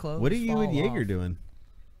makes her clothes. What are you fall and Jaeger off. doing?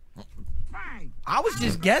 Fine. I was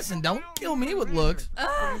just guessing. Don't kill me with looks.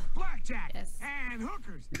 Blackjack Yes. and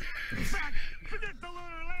hookers. In fact, forget the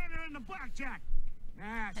lunar lander and the blackjack.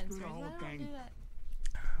 Nah, screw the whole thing.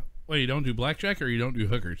 Wait, you don't do blackjack or you don't do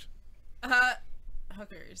hookers?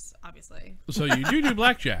 Hookers, obviously. So you do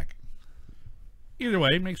blackjack. Either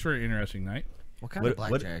way, makes for an interesting night. What kind of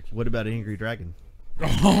blackjack? What about Angry Dragon?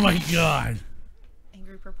 Oh my God.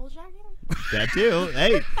 Angry Purple Dragon? That too.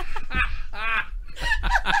 Hey.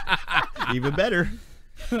 Even better.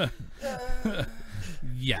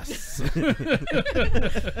 Yes.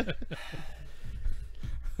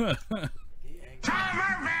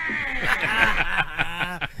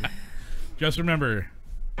 Just remember.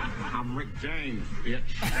 I'm Rick James,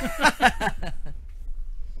 bitch.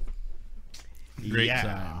 Great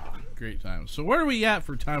time. Great time. So where are we at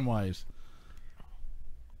for time wise?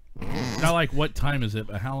 Not like what time is it,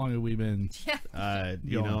 but how long have we been?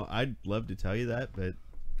 You know, I'd love to tell you that, but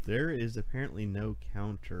there is apparently no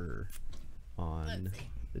counter on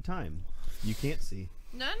the time. You can't see.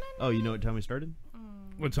 No. Oh, you know what time we started?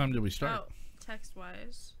 What time did we start? Oh, text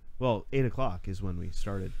wise. Well, 8 o'clock is when we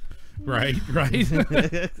started. Right.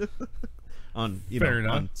 on Fair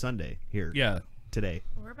enough. on Sunday here. Yeah. Today.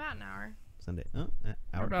 We're about an hour. Sunday. Oh,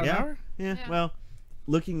 hour. About an yeah. hour? Yeah. Yeah. Well,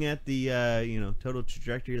 looking at the total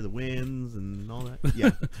trajectory of the winds and all that.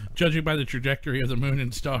 Yeah. Judging by the trajectory of the moon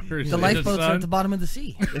and stars. The and lifeboats are sun. at the bottom of the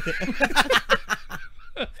sea.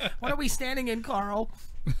 What are we standing in, Carl?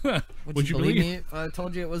 Would you believe me if I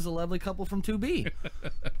told you it was a lovely couple from 2B?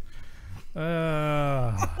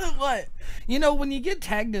 What? You know, when you get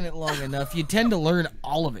tagged in it long enough, you tend to learn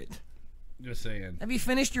all of it. Just saying. Have you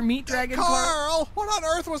finished your meat dragon, Carl? Carl, what on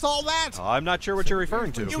earth was all that? I'm not sure what you're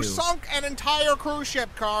referring to. You sunk an entire cruise ship,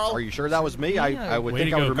 Carl. Are you sure that was me? I would Way think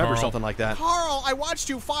to I would go, remember Carl. something like that. Carl, I watched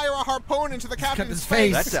you fire a harpoon into the captain's his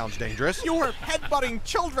face. That sounds dangerous. You were headbutting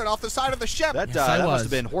children off the side of the ship. That, Yes, I that was. must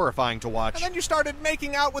have been horrifying to watch. And then you started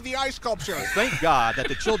making out with the ice sculpture. Thank God that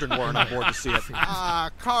the children weren't on board to see it.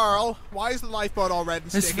 Carl, why is the lifeboat all red and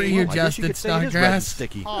This is sticky? for you, I guess you Justin could say it is red and Snodgrass.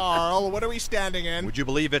 sticky. Carl, what are we standing in? Would you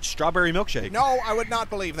believe it's strawberry milkshake? No, I would not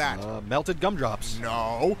believe that. Melted gumdrops.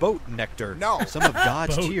 No. Boat nectar. No. Some of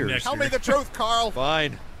God's Boat tears. nectar. Tell me the truth, Carl.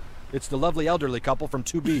 Fine. It's the lovely elderly couple from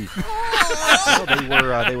 2B.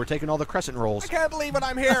 Well, they were taking all the crescent rolls. I can't believe what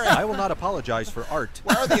I'm hearing. I will not apologize for art.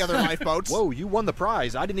 Where are the other lifeboats? Whoa, you won the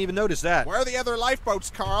prize. I didn't even notice that. Where are the other lifeboats,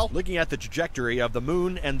 Carl? Looking at the trajectory of the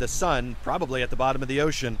moon and the sun, probably at the bottom of the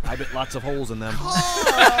ocean. I bet lots of holes in them.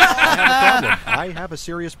 I have a problem. I have a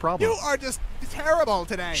serious problem. You are just terrible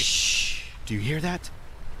today. Shh. Do you hear that?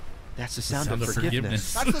 That's the sound of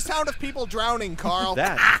forgiveness. That's the sound of people drowning, Carl.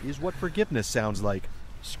 That is what forgiveness sounds like.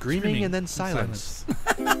 Screaming and then silence.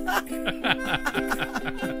 That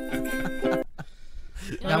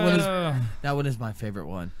one is my favorite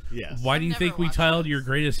one. Yes. Why do you think we titled your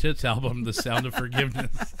greatest hits album "The Sound of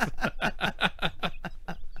Forgiveness"?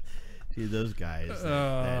 Dude, those guys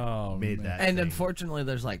that made that. And thing. unfortunately,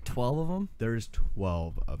 there's like 12 of them. There's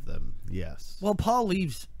 12 of them. Yes. Well, Paul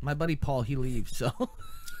leaves. My buddy Paul, he leaves. So.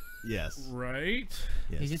 Yes. Right.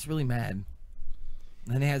 Yes. He gets really mad.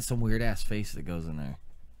 And they had some weird ass face that goes in there.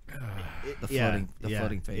 The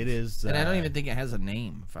floating face. It is, and I don't even think it has a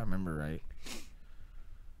name, if I remember right.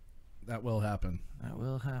 That will happen. That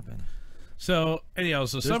will happen. So anyhow,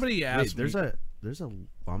 somebody asked me. There's a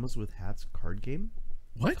Llamas with Hats card game.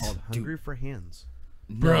 What? Called Hungry for Hands.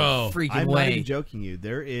 Bro, I'm not even joking you.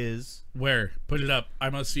 There is. Where? Put it up. I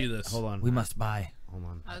must see this. Hold on. We must buy. Hold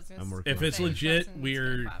on. I'm working. If it's legit,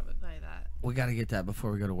 we're. We got to get that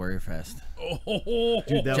before we go to Warrior Fest. Oh,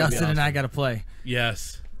 dude, that Justin and I got to play.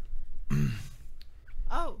 Yes.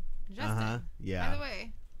 Oh, Justin. Yeah. By the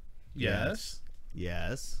way. Yes.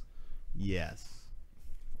 Yes. Yes.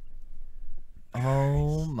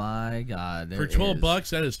 Oh my God! For $12,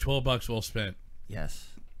 that is $12 well spent. Yes.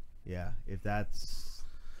 Yeah. If that's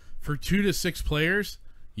for 2 to 6 players,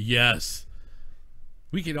 yes.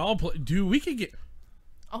 We could all play. Dude, we could get.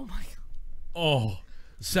 Oh my God. Oh,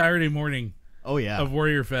 Saturday morning. Oh yeah. Of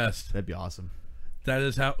Warrior Fest. That'd be awesome. That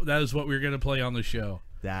is what we're going to play on the show.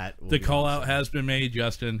 The will call awesome. out has been made,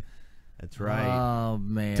 Justin. That's right. Oh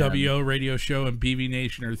man. WO Radio Show and BB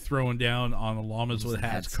Nation are throwing down on the Llamas with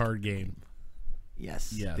Hats card game.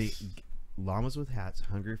 Yes. Yes. The Llamas with Hats,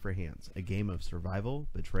 Hungry for Hands, a game of survival,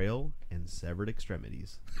 betrayal, and severed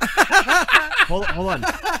extremities. hold on.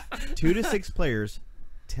 2 to 6 players,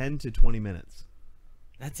 10 to 20 minutes.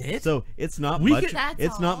 That's it. So it's not much.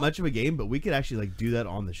 It's not much of a game, but we could actually do that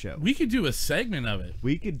on the show. We could do a segment of it.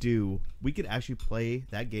 We could actually play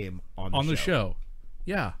that game on the show.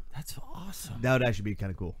 Yeah. That's awesome. That would actually be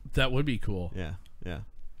kind of cool. That would be cool. Yeah. Yeah.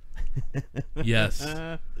 Yes.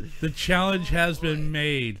 The challenge has been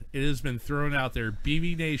made. It has been thrown out there.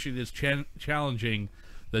 BB Nation is challenging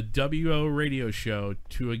the WO Radio Show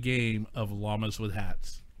to a game of Llamas with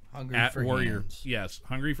Hats. Hungry at for Warrior. Hands. Yes.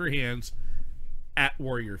 Hungry for Hands at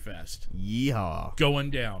Warrior Fest. Yeehaw.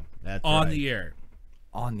 Going down. That's on right. the air.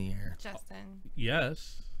 On the air. Justin.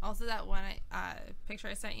 Yes. Also, that one picture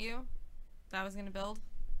I sent you that I was going to build,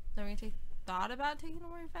 that we thought about taking to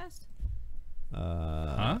Warrior Fest?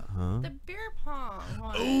 The beer pong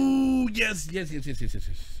one. Oh, yes.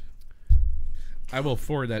 I will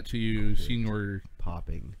forward that to you, Senior.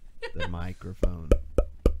 Popping the microphone.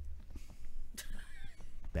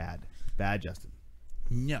 Bad, Justin.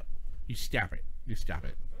 No. You stop it.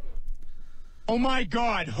 Oh my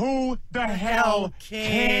God, who the hell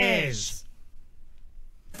cares?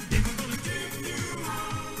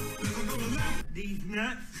 These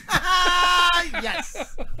nuts.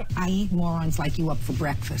 Yes. I eat morons like you up for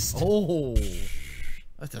breakfast. Oh,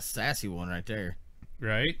 that's a sassy one right there.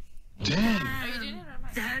 Right? Damn. Are you doing it or am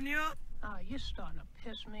I? Daniel? Oh, you're starting to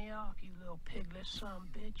piss me off, you little piglet son of a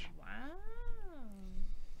bitch. Wow.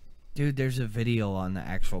 Dude, there's a video on the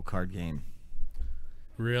actual card game.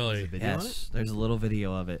 Really? Yes, there's a little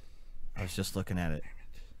video of it. I was just looking at it.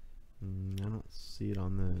 I don't see it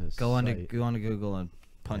on the Go on site. to Google and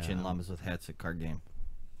punch in Llamas with Hats at card game,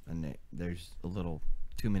 and there's a little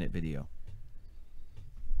 2-minute video.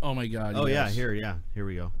 Oh my God. Oh yes. here we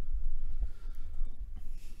go.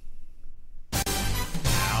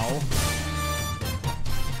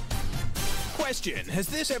 Question: has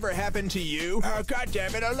this ever happened to you? Oh, God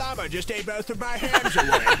damn it! A llama just ate both of my hands away.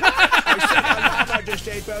 I said a llama just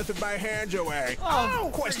ate both of my hands away. Oh,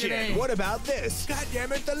 question: what about this? God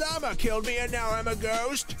damn it! The llama killed me, and now I'm a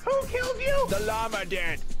ghost. Who killed you? The llama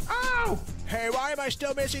did. Oh, Hey, why am I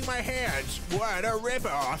still missing my hands? What a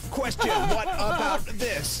ripoff. Question, what about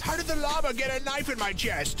this? How did the llama get a knife in my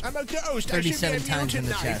chest? I'm a ghost. I should be 37 immune times to in the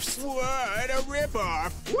knives. chest. What a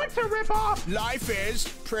ripoff. What's a ripoff? Life is,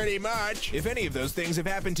 pretty much. If any of those things have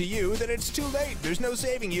happened to you, then it's too late. There's no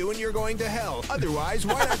saving you and you're going to hell. Otherwise,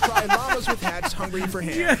 why not try Llamas with Hats Hungry for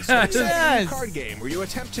Hands? It's a card game where you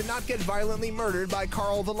attempt to not get violently murdered by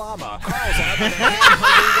Carl the Llama. Carl's out on a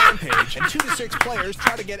hand-hungry rampage, and 2 to 6 players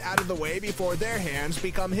try to get out of the way before their hands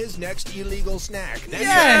become his next illegal snack. That's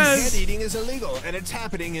right, hand eating is illegal, and it's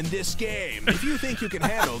happening in this game. If you think you can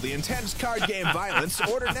handle the intense card game violence,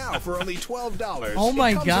 order now for only $12. Oh my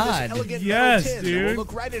It comes God. In this elegant Yes, metal tin that dude. will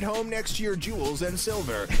look right at home next to your jewels and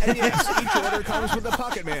silver. And yes, each order comes with a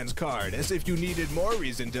Pocket Man's card, as if you needed more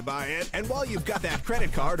reason to buy it. And while you've got that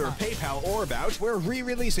credit card or PayPal orb out, we're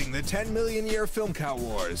re-releasing the 10 Million Year Film Cow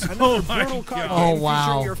Wars. Another brutal card game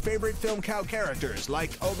featuring your favorite film cow characters,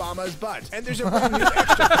 like Obama's butt. And there's a brand new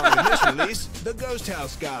extra card in this release, the Ghost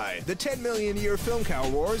House Guy. The 10 Million Year Film Cow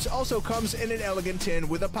Wars also comes in an elegant tin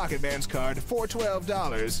with a Pocket Man's card for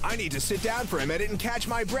 $12. I need to sit down for a minute and catch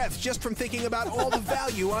my breath just from thinking about all the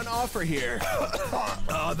value on offer here.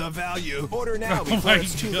 Oh, the value. Order now before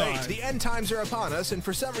it's too late. The end times are upon us, and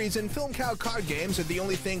for some reason, Film Cow card games are the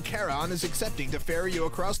only thing Charon is accepting to ferry you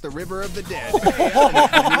across the river of the dead. Hey, I don't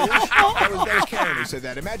make the rules. That was Charon who said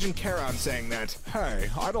that. Imagine Charon saying that. Hey,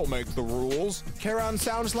 I don't make the rules. Charon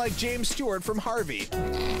sounds like James Stewart from Harvey.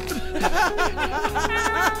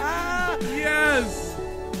 Yes!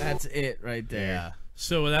 That's it right there.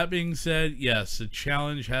 So with that being said, yes, a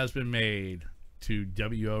challenge has been made to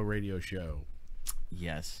WO Radio Show.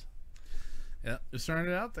 Yes. Yeah, just throwing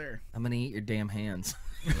it out there. I'm gonna eat your damn hands.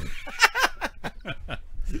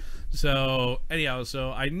 So anyhow,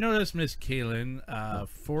 so I noticed Miss Kaylin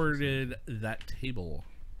forwarded that table.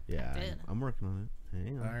 Yeah, I'm working on it.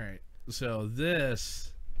 Hang on. All right. So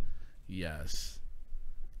this, yes.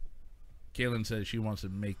 Kaylin says she wants to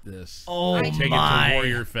make this. Oh and take it to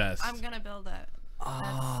Warrior Fest. I'm gonna build it.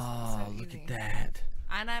 Oh, so look easy. at that.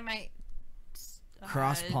 And I might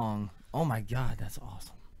Cross pong. Oh my God, that's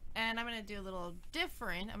awesome. And I'm gonna do a little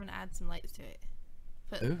different. I'm gonna add some lights to it.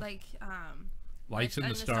 Put Ooh. like Lights in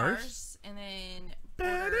the stars? and then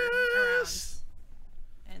border around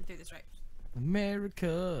and through the stripes.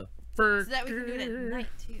 America. So that we can do it at night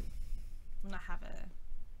too. And not have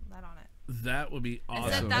a light on it. That would be awesome.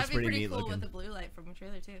 Except that That's would be pretty pretty neat cool looking. with the blue light from the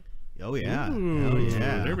trailer too. Oh yeah. Ooh, Hell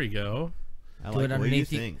yeah. there we go. I Do like it what you underneath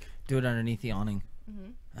think. Do it underneath the awning.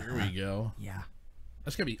 There we go. Yeah.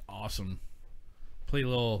 That's gonna be awesome. Play a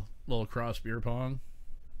little cross beer pong.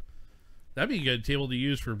 That'd be a good table to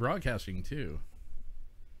use for broadcasting too.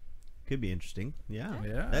 Could be interesting. Yeah.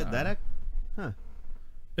 Yeah. That huh.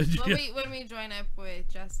 When we join up with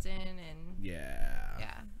Justin and yeah,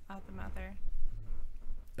 I'll have them out there.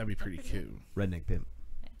 that'd be pretty cool. Redneck pimp.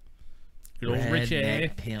 Good old Richie.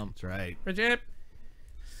 Redneck pimp. That's right.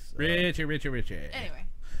 Richie. Anyway.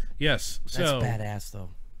 Yes. That's So badass though.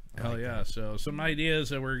 hell yeah. So some ideas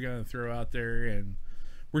that we're gonna throw out there, and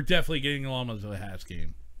we're definitely getting along with the Hats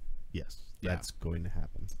game. Yes. Yeah. That's going to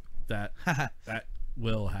happen. That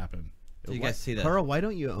will happen. So you guys see that? Carl, why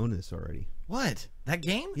don't you own this already? What? That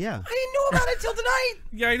game? Yeah. I didn't know about it till tonight.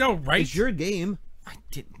 Yeah, I know, right? It's your game. I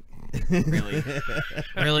didn't. Really?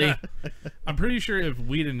 Really? I'm pretty sure if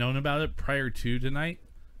we'd have known about it prior to tonight,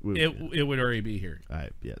 it would already be here.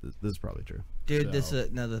 Yeah, this is probably true. Dude, So- this is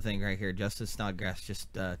another thing right here. Justice Snodgrass just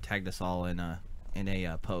tagged us all in a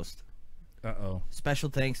post. Uh-oh. Special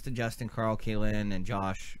thanks to Justin, Carl, Kaylin, and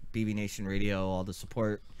Josh, BB Nation Radio, all the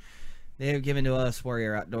support they have given to us,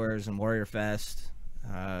 Warrior Outdoors and Warrior Fest.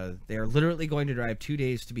 They are literally going to drive 2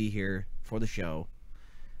 days to be here for the show.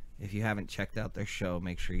 If you haven't checked out their show,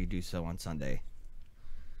 make sure you do so on Sunday.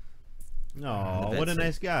 Oh, what a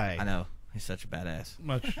nice guy. I know. He's such a badass.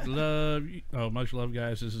 Much love. Oh, much love,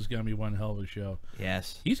 guys. This is going to be one hell of a show.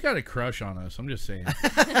 Yes. He's got a crush on us. I'm just saying.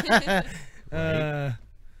 Right?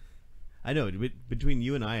 I know. Between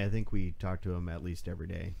you and I think we talk to him at least every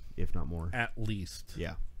day, if not more. At least.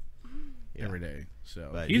 Yeah. Every day. So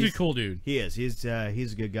But he's a cool dude. He is. He's a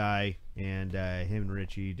good guy, and him and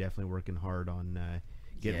Richie definitely working hard on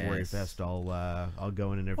getting Warrior Fest all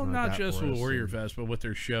going and everything. Well, like not that just for with us, Warrior and- Fest, but with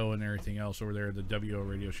their show and everything else over there at the WO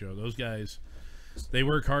Radio Show. Those guys, they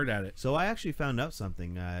work hard at it. So I actually found out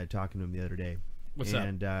something talking to him the other day. What's up?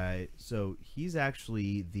 And so he's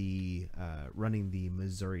actually the running the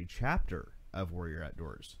Missouri chapter of Warrior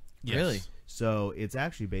Outdoors. Yes. Really? So it's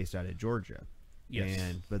actually based out of Georgia. Yes.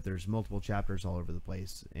 But there's multiple chapters all over the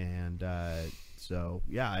place. And so,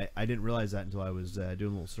 yeah, I didn't realize that until I was doing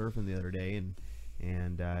a little surfing the other day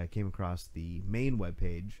and came across the main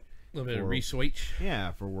webpage. A little bit of research.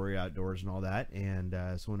 Yeah, for Warrior Outdoors and all that. And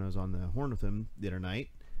so when I was on the horn with him the other night,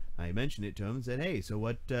 I mentioned it to him and said, "Hey, so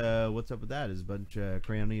what's up with that? Is a bunch of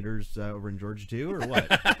crayon eaters over in Georgia too, or what?"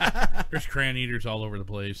 There's crayon eaters all over the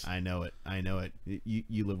place. I know it.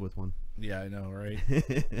 You live with one. Yeah, I know, right?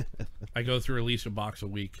 I go through at least a box a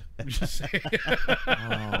week. I'm just saying.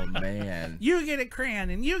 Oh man! You get a crayon,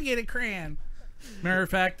 and you get a crayon. Matter of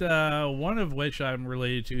fact, one of which I'm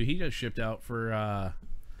related to, he just shipped out for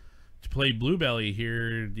to play Bluebelly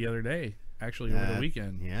here the other day. Actually, over the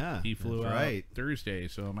weekend. Yeah, he flew that's out right. Thursday.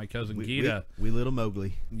 So my cousin Gita, we little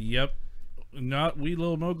Mowgli. Yep, not wee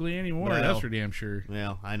little Mowgli anymore. Well, that's for damn sure.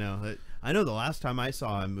 Well, I know. I know the last time I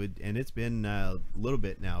saw him, and it's been a little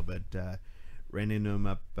bit now, but ran into him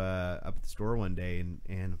up at the store one day,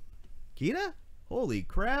 and Gita, holy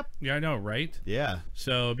crap! Yeah, I know, right? Yeah.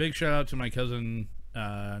 So big shout out to my cousin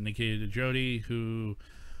Nikita DeJody, who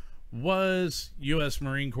was U.S.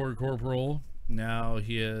 Marine Corps corporal. Now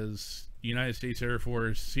he is United States Air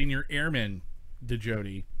Force Senior Airman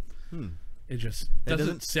DeJody. It just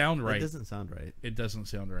doesn't sound right. It doesn't sound right. It doesn't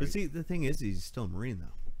sound right. But see, the thing is, he's still a Marine,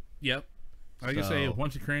 though. Yep. Like I say,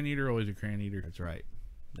 once a crayon eater, always a crayon eater. That's right.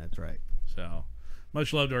 That's right. So,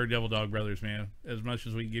 much love to our Devil Dog brothers, man. As much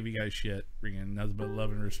as we give you guys shit, bringing nothing but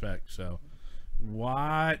love and respect. So,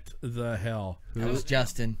 what the hell? That was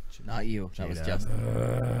Justin, not you. That was Justin.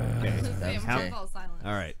 Okay. Okay.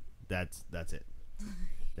 All right. That's it.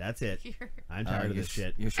 That's it. I'm tired of this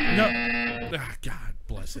shit. No. God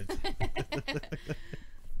bless it.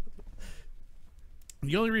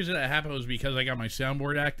 The only reason that happened was because I got my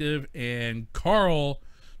soundboard active, and Carl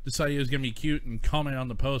decided he was going to be cute and comment on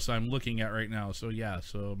the post I'm looking at right now. So, yeah,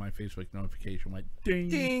 so my Facebook notification went ding.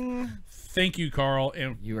 Ding. Thank you, Carl.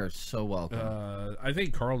 And you are so welcome. I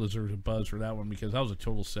think Carl deserves a buzz for that one because that was a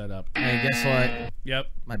total setup. Hey, guess what? Yep.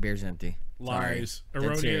 My beer's empty. Lies. Sorry.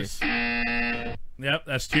 Erroneous. Yep,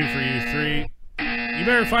 that's 2 for you. 3. You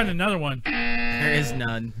better find another one. There is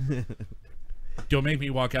none. Don't make me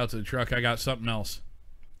walk out to the truck. I got something else.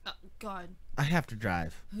 Oh, God. I have to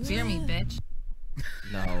drive. Hear me, bitch.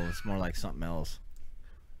 No, it's more like something else.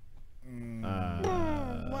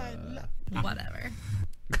 Whatever.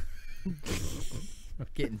 I'm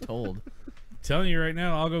getting told. Telling you right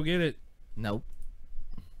now, I'll go get it. Nope.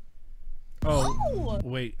 Oh,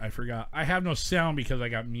 wait, I forgot. I have no sound because I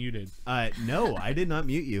got muted. No, I did not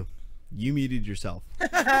mute you. You muted yourself.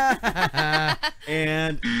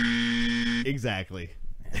 And exactly.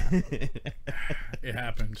 Yeah. It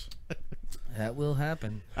happens. That will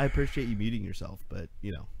happen. I appreciate you muting yourself, but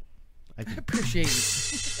I appreciate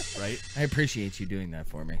you. Right? I appreciate you doing that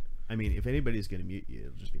for me. I mean, if anybody's gonna mute you,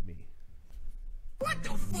 it'll just be me. What the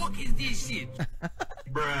fuck is this shit?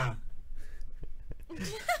 Bruh.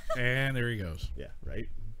 And there he goes. Yeah, right?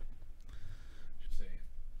 Just saying.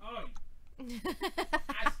 Oh.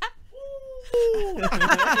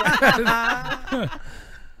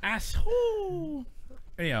 Asshole.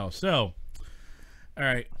 Anyhow, so all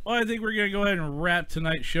right. Well, I think we're gonna go ahead and wrap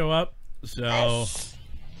tonight's show up. So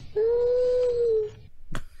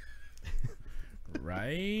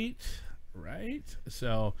right.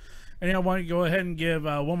 So anyhow, I want to go ahead and give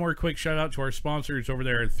one more quick shout out to our sponsors over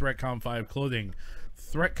there at ThreatCon 5 Clothing.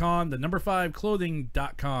 ThreatCon, the number 5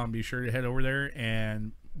 clothing.com. Be sure to head over there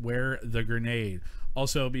and wear the grenade.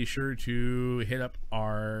 Also, be sure to hit up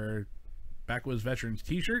our Backwoods Veterans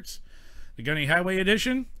t-shirts, the Gunny Highway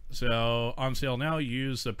Edition. So on sale now.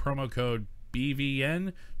 Use the promo code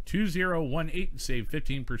BVN2018 and save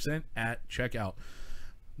 15% at checkout.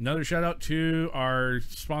 Another shout out to our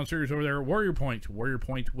sponsors over there at Warrior Point,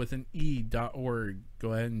 warriorpoint.org.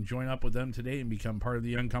 Go ahead and join up with them today and become part of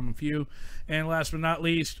the Uncommon Few. And last but not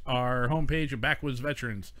least, our homepage of Backwoods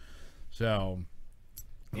Veterans. So,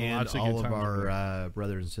 and all of our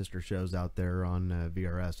brothers and sister shows out there on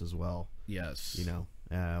VRS as well. Yes,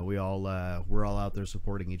 we're all out there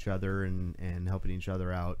supporting each other and helping each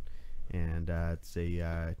other out, and it's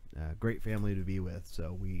a great family to be with.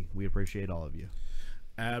 So we appreciate all of you.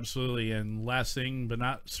 Absolutely. And last thing, but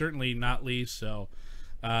certainly not least, so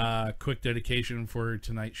quick dedication for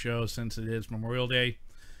tonight's show since it is Memorial Day.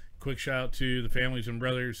 Quick shout out to the families and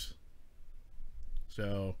brothers.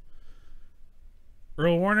 So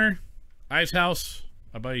Earl Warner, Ice House,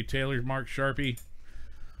 my buddy Taylor, Mark Sharpie,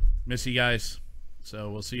 miss you guys.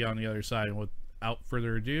 So we'll see you on the other side. And without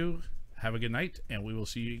further ado, have a good night, and we will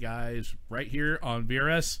see you guys right here on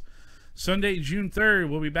VRS. Sunday, June 3rd,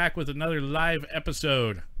 we'll be back with another live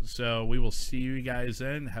episode. So we will see you guys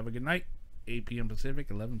then. Have a good night. 8 p.m. Pacific,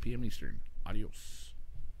 11 p.m. Eastern. Adios.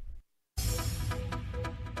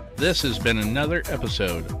 This has been another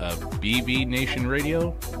episode of BV Nation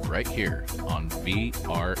Radio right here on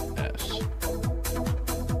VRS.